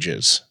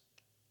 pages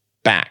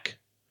back.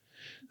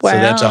 Wow. So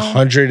that's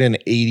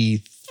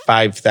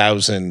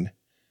 185,000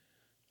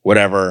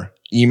 whatever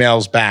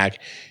emails back,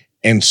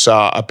 and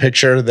saw a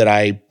picture that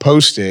I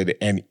posted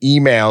and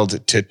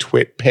emailed to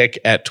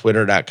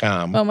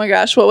twitpic@twitter.com. Oh my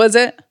gosh, what was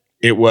it?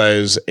 It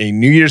was a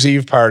New Year's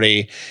Eve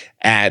party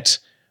at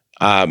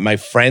my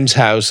friend's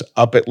house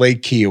up at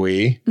Lake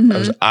Kiwi. I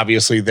was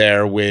obviously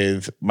there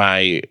with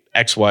my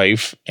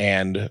ex-wife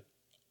and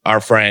our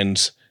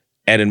friends,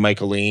 Ed and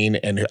Michaeline,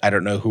 and I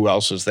don't know who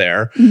else was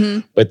there,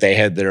 but they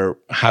had their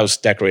house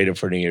decorated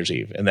for New Year's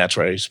Eve. And that's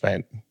where I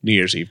spent New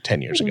Year's Eve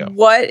 10 years ago.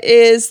 What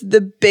is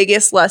the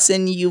biggest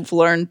lesson you've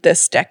learned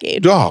this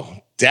decade? Oh,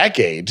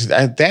 decade.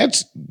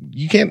 That's,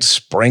 you can't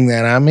spring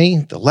that on me.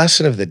 The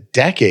lesson of the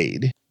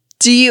decade.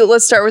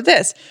 Let's start with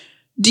this.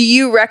 Do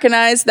you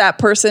recognize that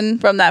person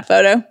from that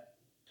photo?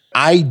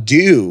 I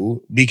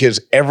do,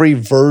 because every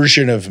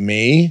version of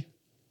me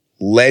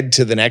led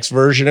to the next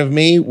version of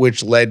me,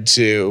 which led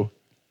to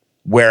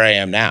where I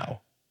am now.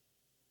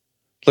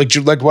 Like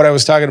what I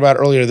was talking about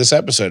earlier this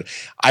episode.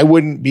 I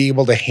wouldn't be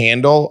able to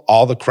handle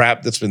all the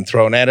crap that's been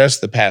thrown at us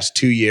the past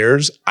 2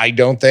 years, I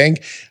don't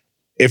think,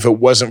 if it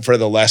wasn't for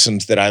the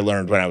lessons that I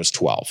learned when I was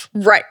 12.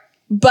 Right.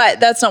 But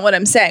that's not what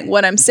I'm saying.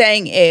 What I'm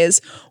saying is,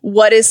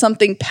 what is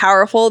something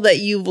powerful that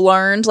you've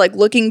learned, like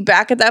looking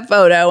back at that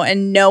photo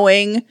and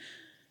knowing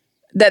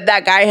that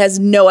that guy has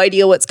no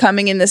idea what's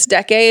coming in this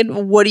decade?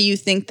 What do you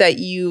think that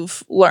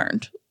you've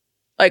learned?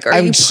 Like,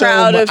 are you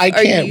proud of?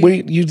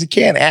 You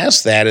can't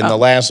ask that in the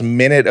last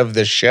minute of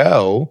the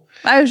show.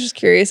 I was just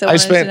curious. I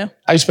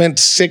spent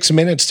 6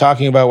 minutes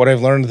talking about what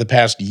I've learned the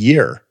past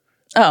year.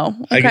 Oh,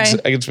 okay.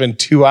 I could spend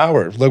 2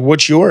 hours. Look,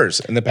 what's yours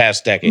in the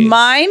past decade?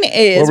 Mine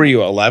is. What were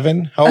you,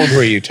 11? How old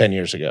were you 10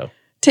 years ago?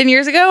 10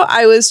 years ago,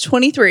 I was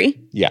 23.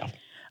 Yeah.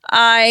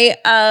 I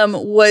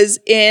was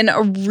in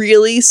a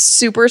really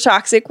super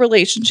toxic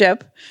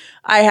relationship.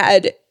 I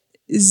had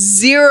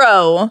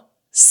zero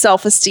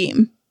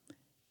self-esteem.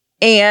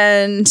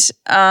 And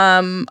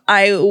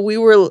we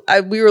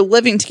were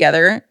living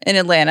together in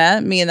Atlanta,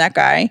 me and that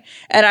guy,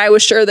 and I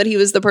was sure that he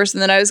was the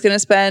person that I was going to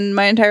spend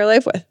my entire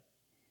life with.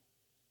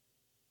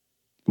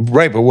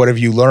 Right, but what have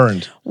you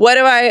learned? What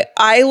have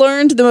I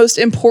learned? The most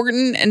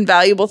important and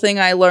valuable thing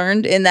I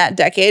learned in that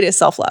decade is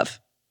self-love.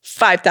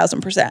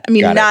 5,000%. I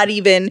mean,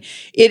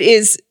 it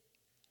is.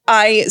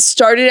 I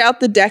started out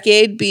the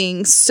decade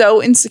being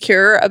so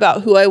insecure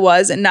about who I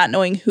was and not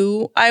knowing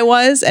who I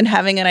was and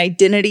having an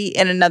identity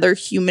in another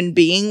human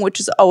being,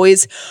 which is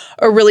always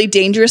a really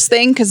dangerous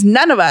thing because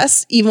none of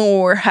us, even when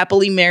we're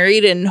happily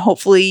married and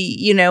hopefully,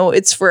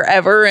 it's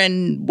forever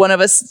and one of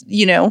us,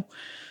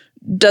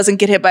 doesn't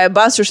get hit by a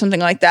bus or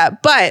something like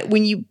that. But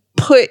when you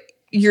put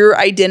your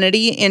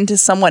identity into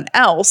someone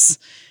else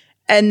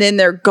and then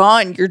they're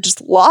gone, you're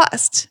just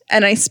lost.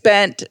 And I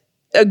spent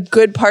a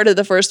good part of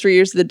the first 3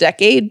 years of the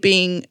decade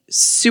being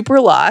super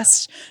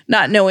lost,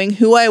 not knowing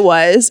who I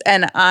was.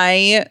 And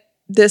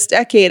this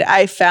decade,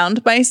 I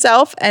found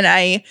myself and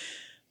I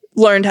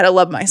learned how to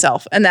love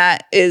myself. And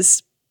that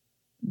has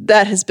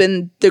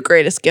been the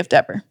greatest gift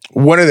ever.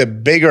 One of the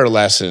bigger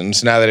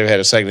lessons, now that I've had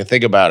a second to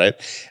think about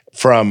it,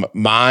 from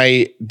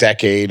my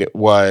decade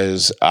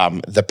was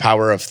the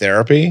power of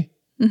therapy.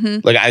 Mm-hmm.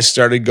 Like, I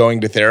started going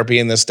to therapy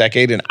in this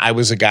decade, and I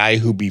was a guy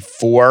who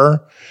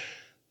before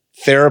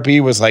therapy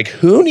was like,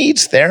 who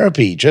needs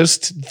therapy?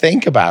 Just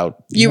think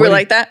about. You were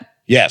like that?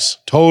 Yes,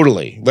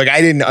 totally. Like, I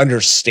didn't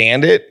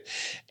understand it.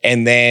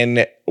 And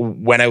then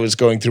when I was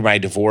going through my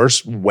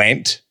divorce,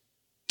 went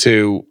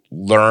to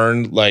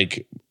learn,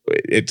 like,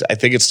 I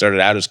think it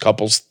started out as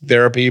couples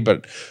therapy,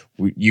 but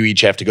you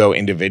each have to go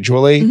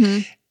individually. Mm-hmm.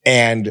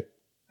 And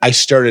I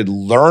started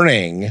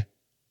learning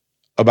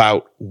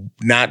about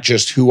not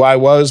just who I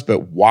was,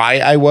 but why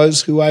I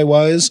was who I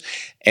was.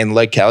 And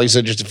like Callie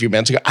said just a few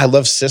minutes ago, I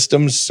love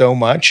systems so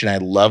much, and I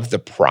love the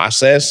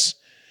process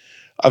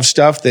of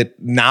stuff. That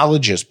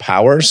knowledge is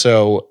power.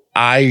 So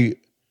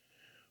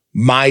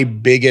my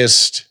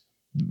biggest,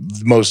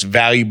 most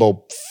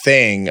valuable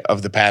thing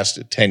of the past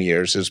 10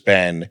 years has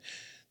been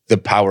the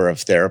power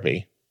of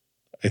therapy,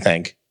 I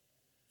think.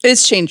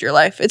 It's changed your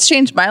life. It's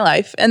changed my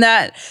life. And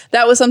that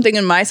was something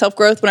in my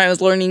self-growth when I was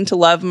learning to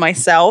love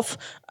myself.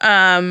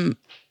 I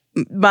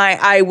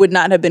would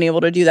not have been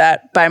able to do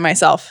that by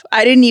myself.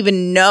 I didn't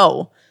even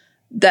know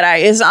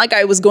it's not like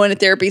I was going to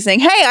therapy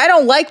saying, hey, I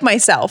don't like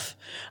myself.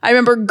 I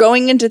remember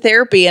going into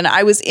therapy and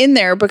I was in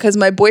there because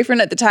my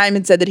boyfriend at the time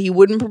had said that he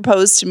wouldn't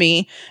propose to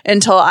me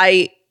until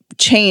I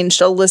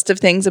changed a list of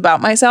things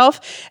about myself.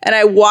 And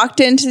I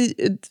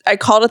I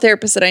called a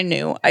therapist that I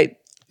knew.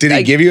 Did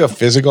he give you a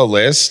physical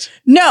list?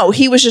 No,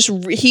 he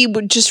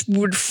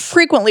would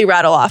frequently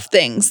rattle off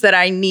things that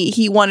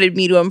he wanted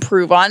me to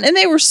improve on. And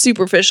they were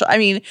superficial. I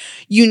mean,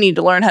 you need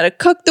to learn how to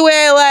cook the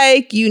way I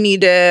like. You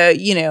need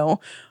to,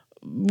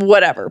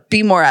 whatever,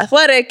 be more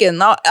athletic.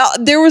 And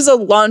there was a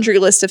laundry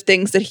list of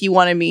things that he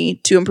wanted me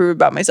to improve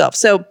about myself.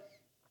 So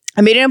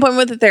I made an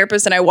appointment with a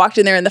therapist and I walked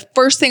in there. And the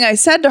first thing I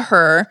said to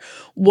her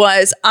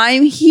was,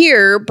 I'm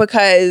here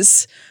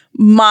because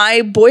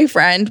my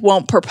boyfriend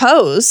won't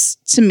propose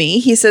to me.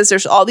 He says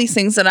there's all these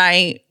things that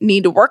I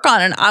need to work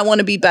on and I want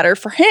to be better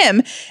for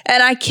him.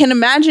 And I can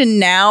imagine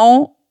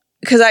now,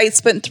 because I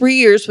spent 3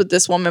 years with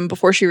this woman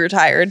before she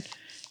retired.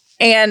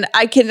 And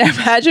I can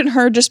imagine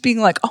her just being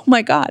like, oh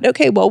my God,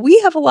 okay, well, we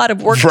have a lot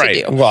of work to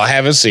do. Well,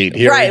 have a seat.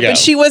 Here we go. But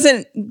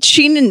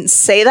she didn't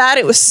say that.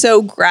 It was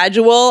so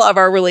gradual of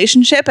our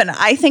relationship. And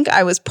I think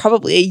I was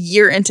probably a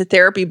year into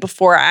therapy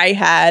before I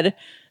had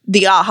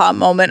the aha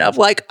moment of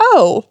like,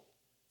 oh,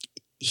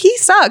 he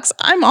sucks.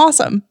 I'm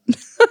awesome.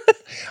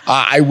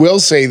 I will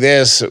say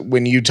this,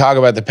 when you talk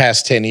about the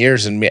past 10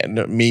 years and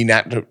me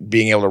not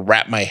being able to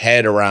wrap my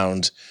head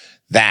around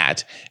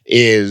that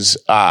is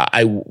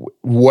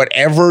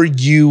whatever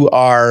you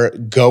are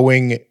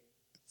going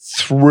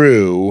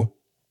through,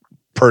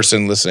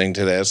 person listening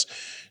to this,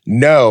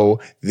 know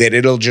that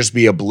it'll just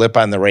be a blip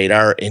on the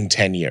radar in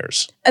 10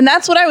 years. And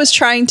that's what I was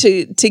trying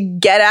to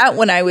get at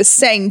when I was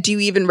saying, do you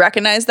even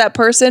recognize that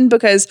person?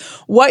 Because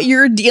what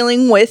you're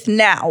dealing with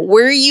now,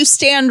 where you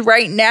stand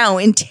right now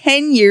in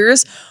 10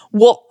 years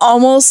will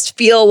almost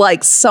feel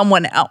like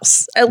someone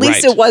else. At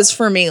least it was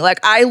for me. Like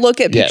I look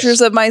at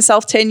pictures of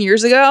myself 10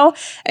 years ago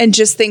and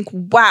just think,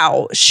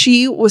 wow,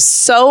 she was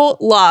so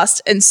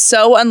lost and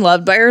so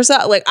unloved by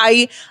herself. Like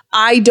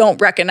I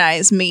don't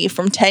recognize me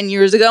from 10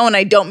 years ago. And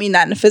I don't mean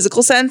that in a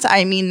physical sense.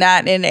 I mean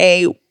that in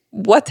a,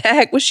 what the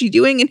heck was she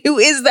doing? And who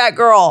is that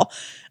girl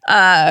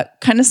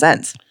kind of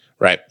sense.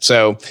 Right.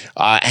 So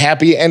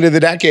happy end of the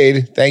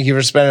decade. Thank you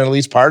for spending at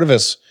least part of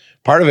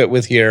it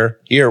with here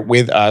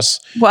with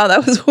us. Wow,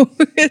 that was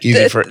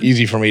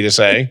easy for me to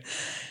say.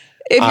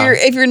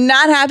 If you're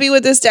not happy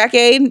with this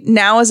decade,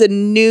 now is a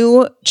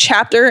new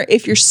chapter.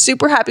 If you're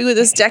super happy with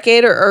this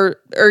decade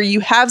or you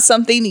have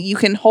something that you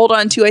can hold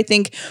on to, I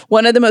think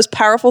one of the most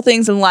powerful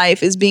things in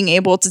life is being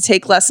able to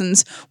take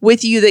lessons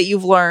with you that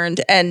you've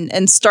learned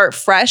and start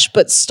fresh,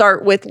 but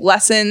start with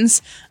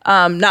lessons,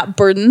 not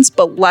burdens,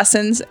 but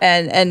lessons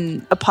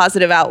and a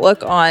positive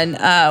outlook on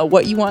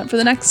what you want for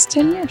the next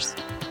 10 years.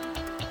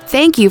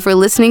 Thank you for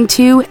listening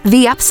to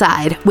The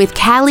Upside with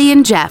Callie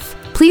and Jeff.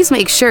 Please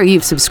make sure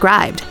you've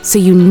subscribed so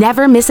you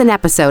never miss an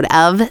episode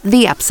of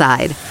The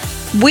Upside.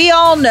 We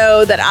all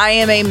know that I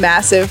am a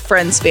massive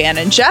Friends fan,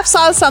 and Jeff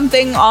saw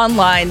something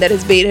online that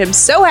has made him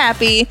so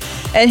happy,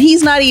 and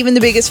he's not even the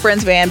biggest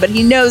Friends fan, but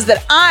he knows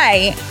that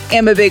I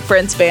am a big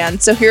Friends fan,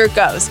 so here it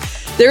goes.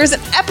 There is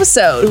an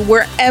episode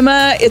where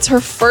Emma, it's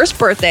her first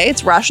birthday,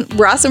 it's Ross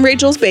and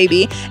Rachel's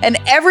baby, and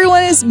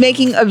everyone is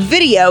making a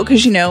video,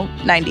 because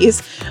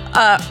 90s,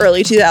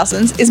 early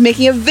 2000s, is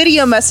making a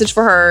video message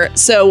for her,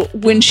 so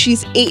when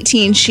she's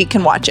 18, she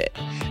can watch it.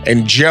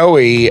 And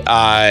Joey,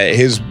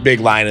 his big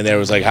line in there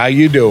was like, how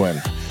you doing?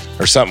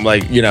 Or something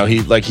like,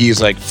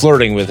 he's like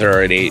flirting with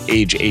her at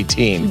age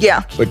 18.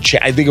 Yeah. But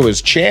I think it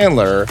was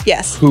Chandler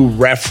who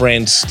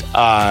referenced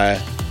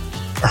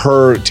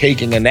her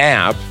taking a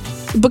nap.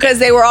 Because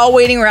they were all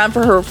waiting around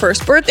for her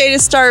first birthday to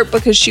start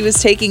because she was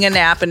taking a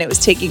nap and it was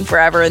taking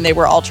forever and they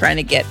were all trying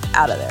to get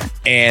out of there.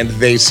 And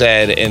they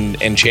said,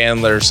 and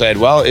Chandler said,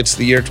 well, it's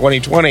the year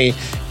 2020.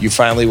 You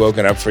finally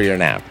woken up for your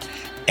nap.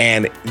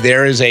 And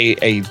there is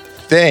a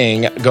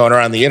thing going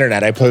around the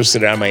internet. I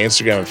posted it on my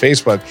Instagram and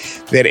Facebook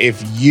that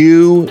if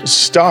you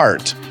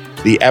start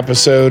the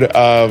episode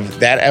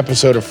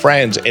of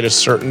Friends at a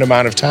certain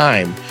amount of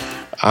time,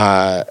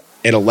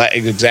 at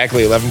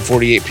exactly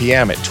 11:48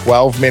 p.m. at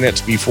 12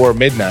 minutes before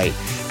midnight,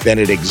 then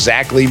at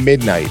exactly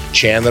midnight,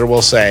 Chandler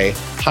will say,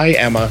 hi,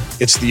 Emma,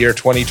 it's the year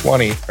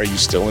 2020. Are you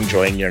still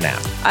enjoying your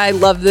nap? I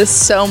love this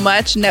so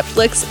much.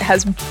 Netflix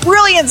has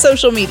brilliant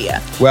social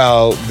media.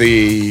 Well,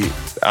 the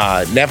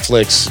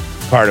Netflix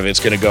part of it's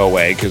going to go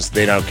away because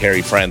they don't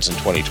carry Friends in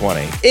 2020.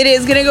 It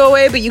is going to go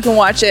away, but you can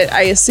watch it,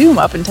 I assume,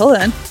 up until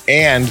then.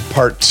 And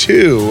part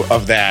 2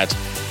 of that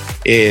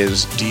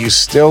is, do you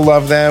still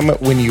love them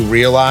when you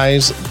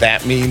realize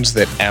that means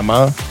that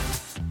Emma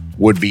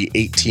would be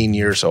 18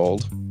 years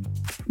old?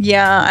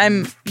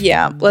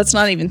 Yeah, let's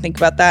not even think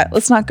about that.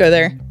 Let's not go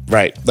there.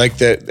 Right.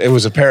 Like it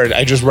was a pair,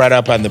 I just read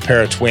up on the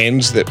pair of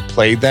twins that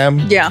played them.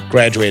 Yeah.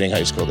 Graduating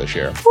high school this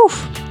year. Whew.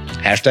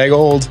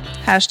 #old.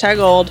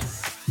 #old.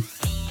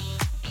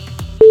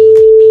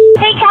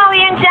 Hey,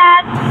 Callie and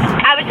Jeff.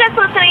 I was just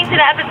listening to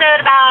the episode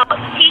about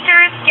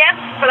teachers'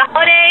 gifts for the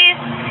holidays,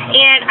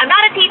 and I'm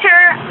not a teacher,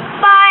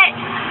 but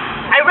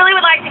I really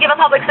would like to give a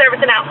public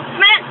service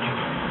announcement.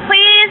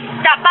 Please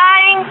about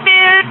buying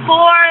food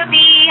for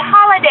the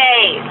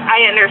holidays.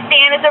 I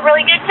understand it's a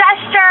really good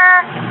gesture,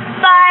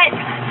 but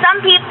some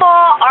people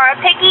are a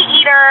picky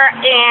eater,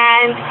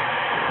 and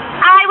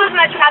I would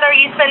much rather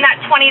you spend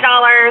that $20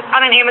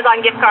 on an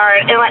Amazon gift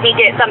card and let me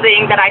get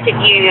something that I could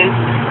use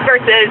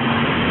versus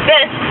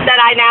this that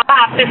I now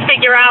have to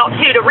figure out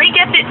who to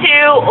re-gift it to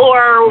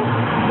or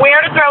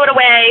where to throw it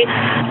away.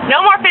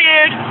 No more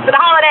food for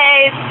the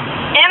holidays.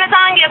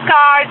 Amazon gift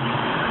cards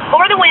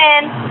for the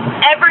win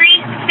every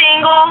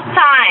single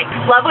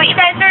time. Love what you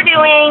guys are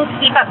doing.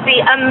 Keep up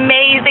the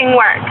amazing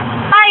work.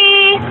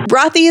 Bye.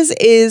 Rothy's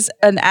is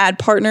an ad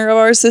partner of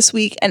ours this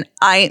week, and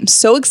I am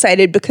so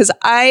excited because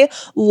I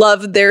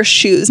love their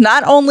shoes.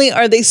 Not only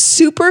are they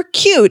super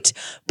cute,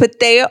 but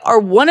they are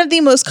one of the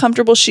most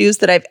comfortable shoes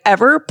that I've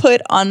ever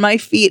put on my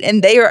feet,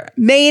 and they are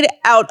made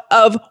out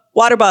of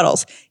water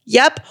bottles.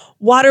 Yep,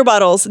 water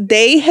bottles.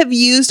 They have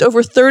used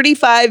over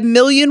 35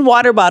 million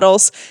water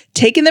bottles,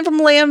 taken them from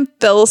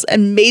landfills,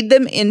 and made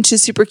them into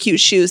super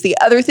cute shoes. The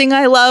other thing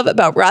I love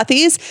about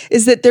Rothy's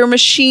is that they're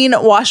machine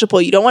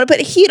washable. You don't want to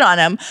put heat on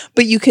them,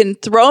 but you can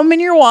throw them in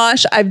your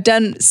wash. I've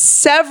done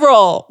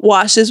several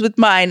washes with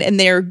mine, and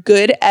they're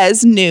good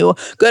as new.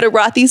 Go to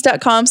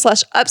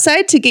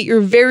rothys.com/upside to get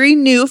your very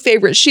new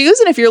favorite shoes.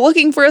 And if you're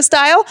looking for a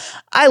style,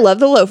 I love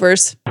the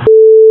loafers.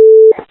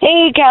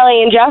 Hey,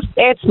 Callie and Jeff.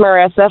 It's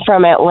Marissa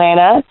from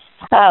Atlanta,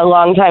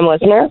 longtime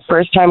listener,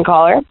 first-time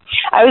caller.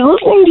 I was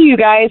listening to you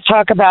guys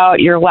talk about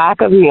your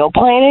lack of meal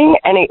planning,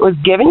 and it was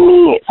giving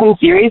me some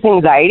serious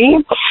anxiety.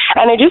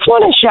 And I just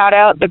want to shout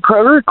out the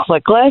Kroger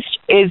Click List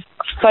is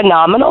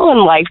phenomenal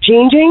and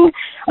life-changing.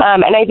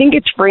 And I think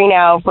it's free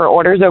now for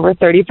orders over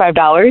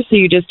 $35. So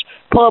you just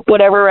pull up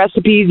whatever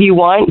recipes you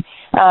want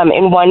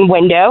in one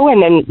window,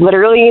 and then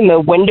literally in the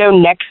window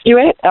next to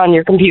it on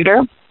your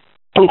computer,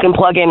 you can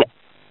plug in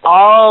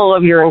all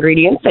of your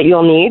ingredients that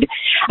you'll need.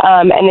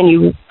 And then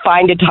you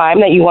find a time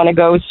that you want to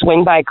go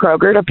swing by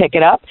Kroger to pick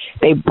it up.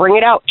 They bring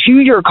it out to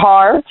your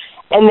car,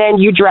 and then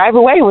you drive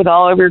away with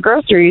all of your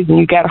groceries, and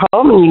you get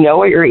home and you know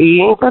what you're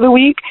eating for the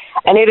week.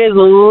 And it has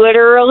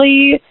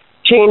literally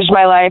changed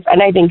my life,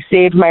 and I think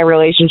saved my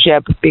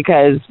relationship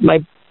because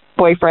my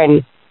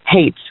boyfriend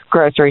hates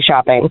grocery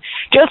shopping.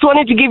 Just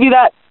wanted to give you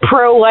that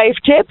pro-life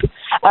tip.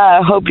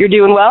 Hope you're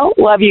doing well.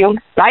 Love you.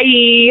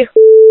 Bye.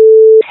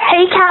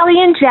 Hey,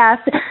 Callie and Jeff.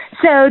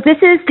 So this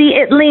is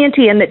the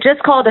Atlantean that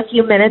just called a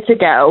few minutes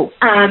ago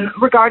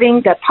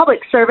regarding the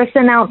public service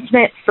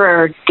announcement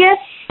for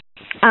gifts,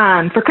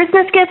 for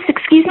Christmas gifts,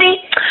 excuse me.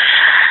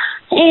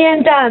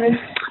 And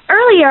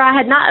earlier I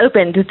had not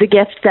opened the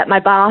gift that my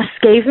boss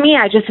gave me.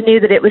 I just knew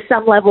that it was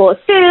some level of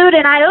food,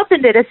 and I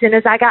opened it as soon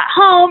as I got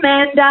home,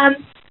 and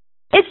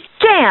it's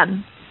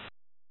jam.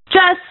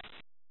 Just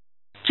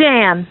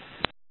jam.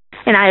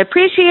 And I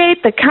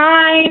appreciate the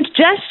kind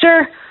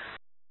gesture.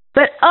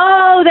 But,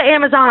 oh, the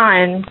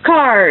Amazon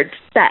cards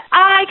that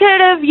I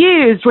could have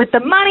used with the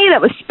money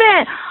that was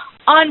spent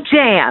on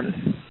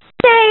jam.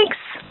 Thanks.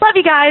 Love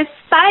you guys.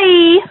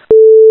 Bye.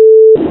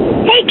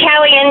 Hey,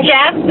 Callie and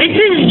Jeff. This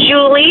is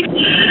Julie.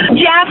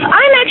 Jeff,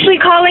 I'm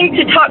actually calling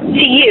to talk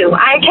to you.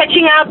 I'm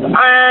catching up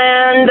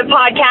on the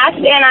podcast,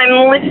 and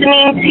I'm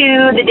listening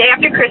to the Day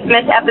After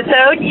Christmas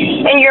episode,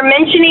 and you're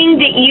mentioning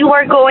that you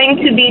are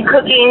going to be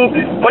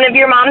cooking one of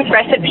your mom's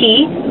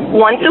recipes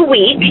once a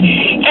week.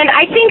 And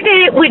I think that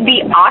it would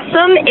be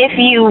awesome if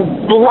you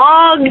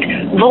vlogged,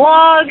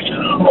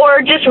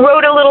 or just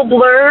wrote a little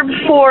blurb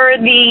for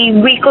the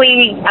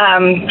weekly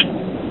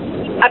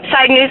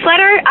Upside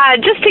newsletter,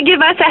 just to give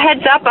us a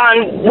heads up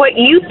on what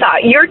you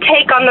thought, your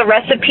take on the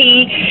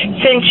recipe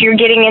since you're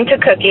getting into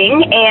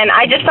cooking. And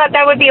I just thought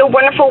that would be a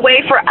wonderful way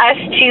for us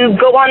to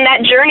go on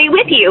that journey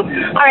with you.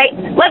 All right.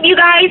 Love you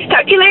guys.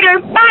 Talk to you later.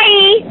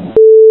 Bye.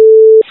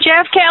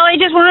 Jeff, Kelly,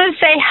 just wanted to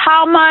say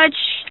how much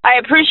I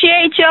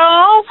appreciate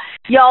y'all.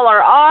 Y'all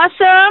are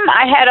awesome.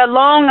 I had a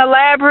long,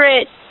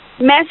 elaborate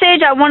message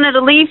I wanted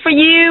to leave for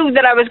you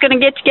that I was going to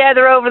get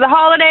together over the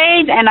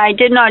holidays, and I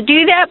did not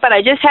do that, but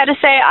I just had to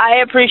say I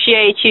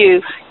appreciate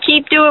you.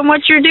 Keep doing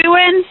what you're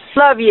doing.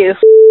 Love you.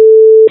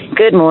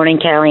 Good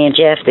morning, Callie and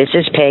Jeff. This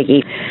is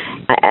Peggy.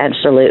 I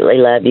absolutely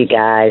love you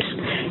guys.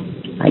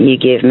 You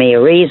give me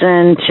a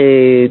reason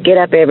to get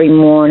up every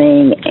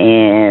morning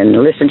and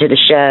listen to the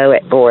show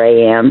at 4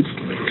 a.m.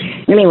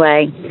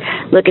 Anyway,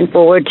 looking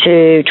forward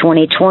to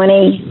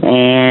 2020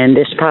 and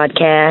this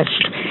podcast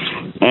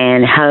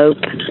and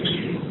hope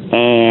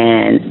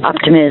and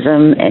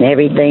optimism and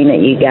everything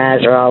that you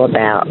guys are all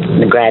about,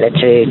 the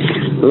gratitude.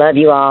 Love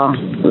you all.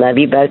 Love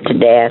you both to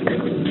death.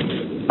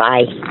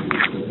 Bye.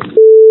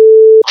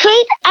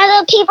 Treat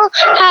other people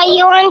how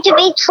you want to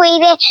be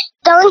treated.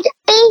 Don't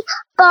be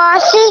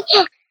bossy,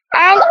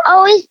 and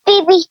always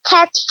be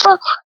respectful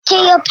to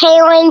your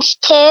parents,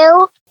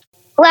 too.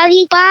 Love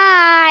you.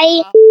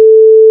 Bye.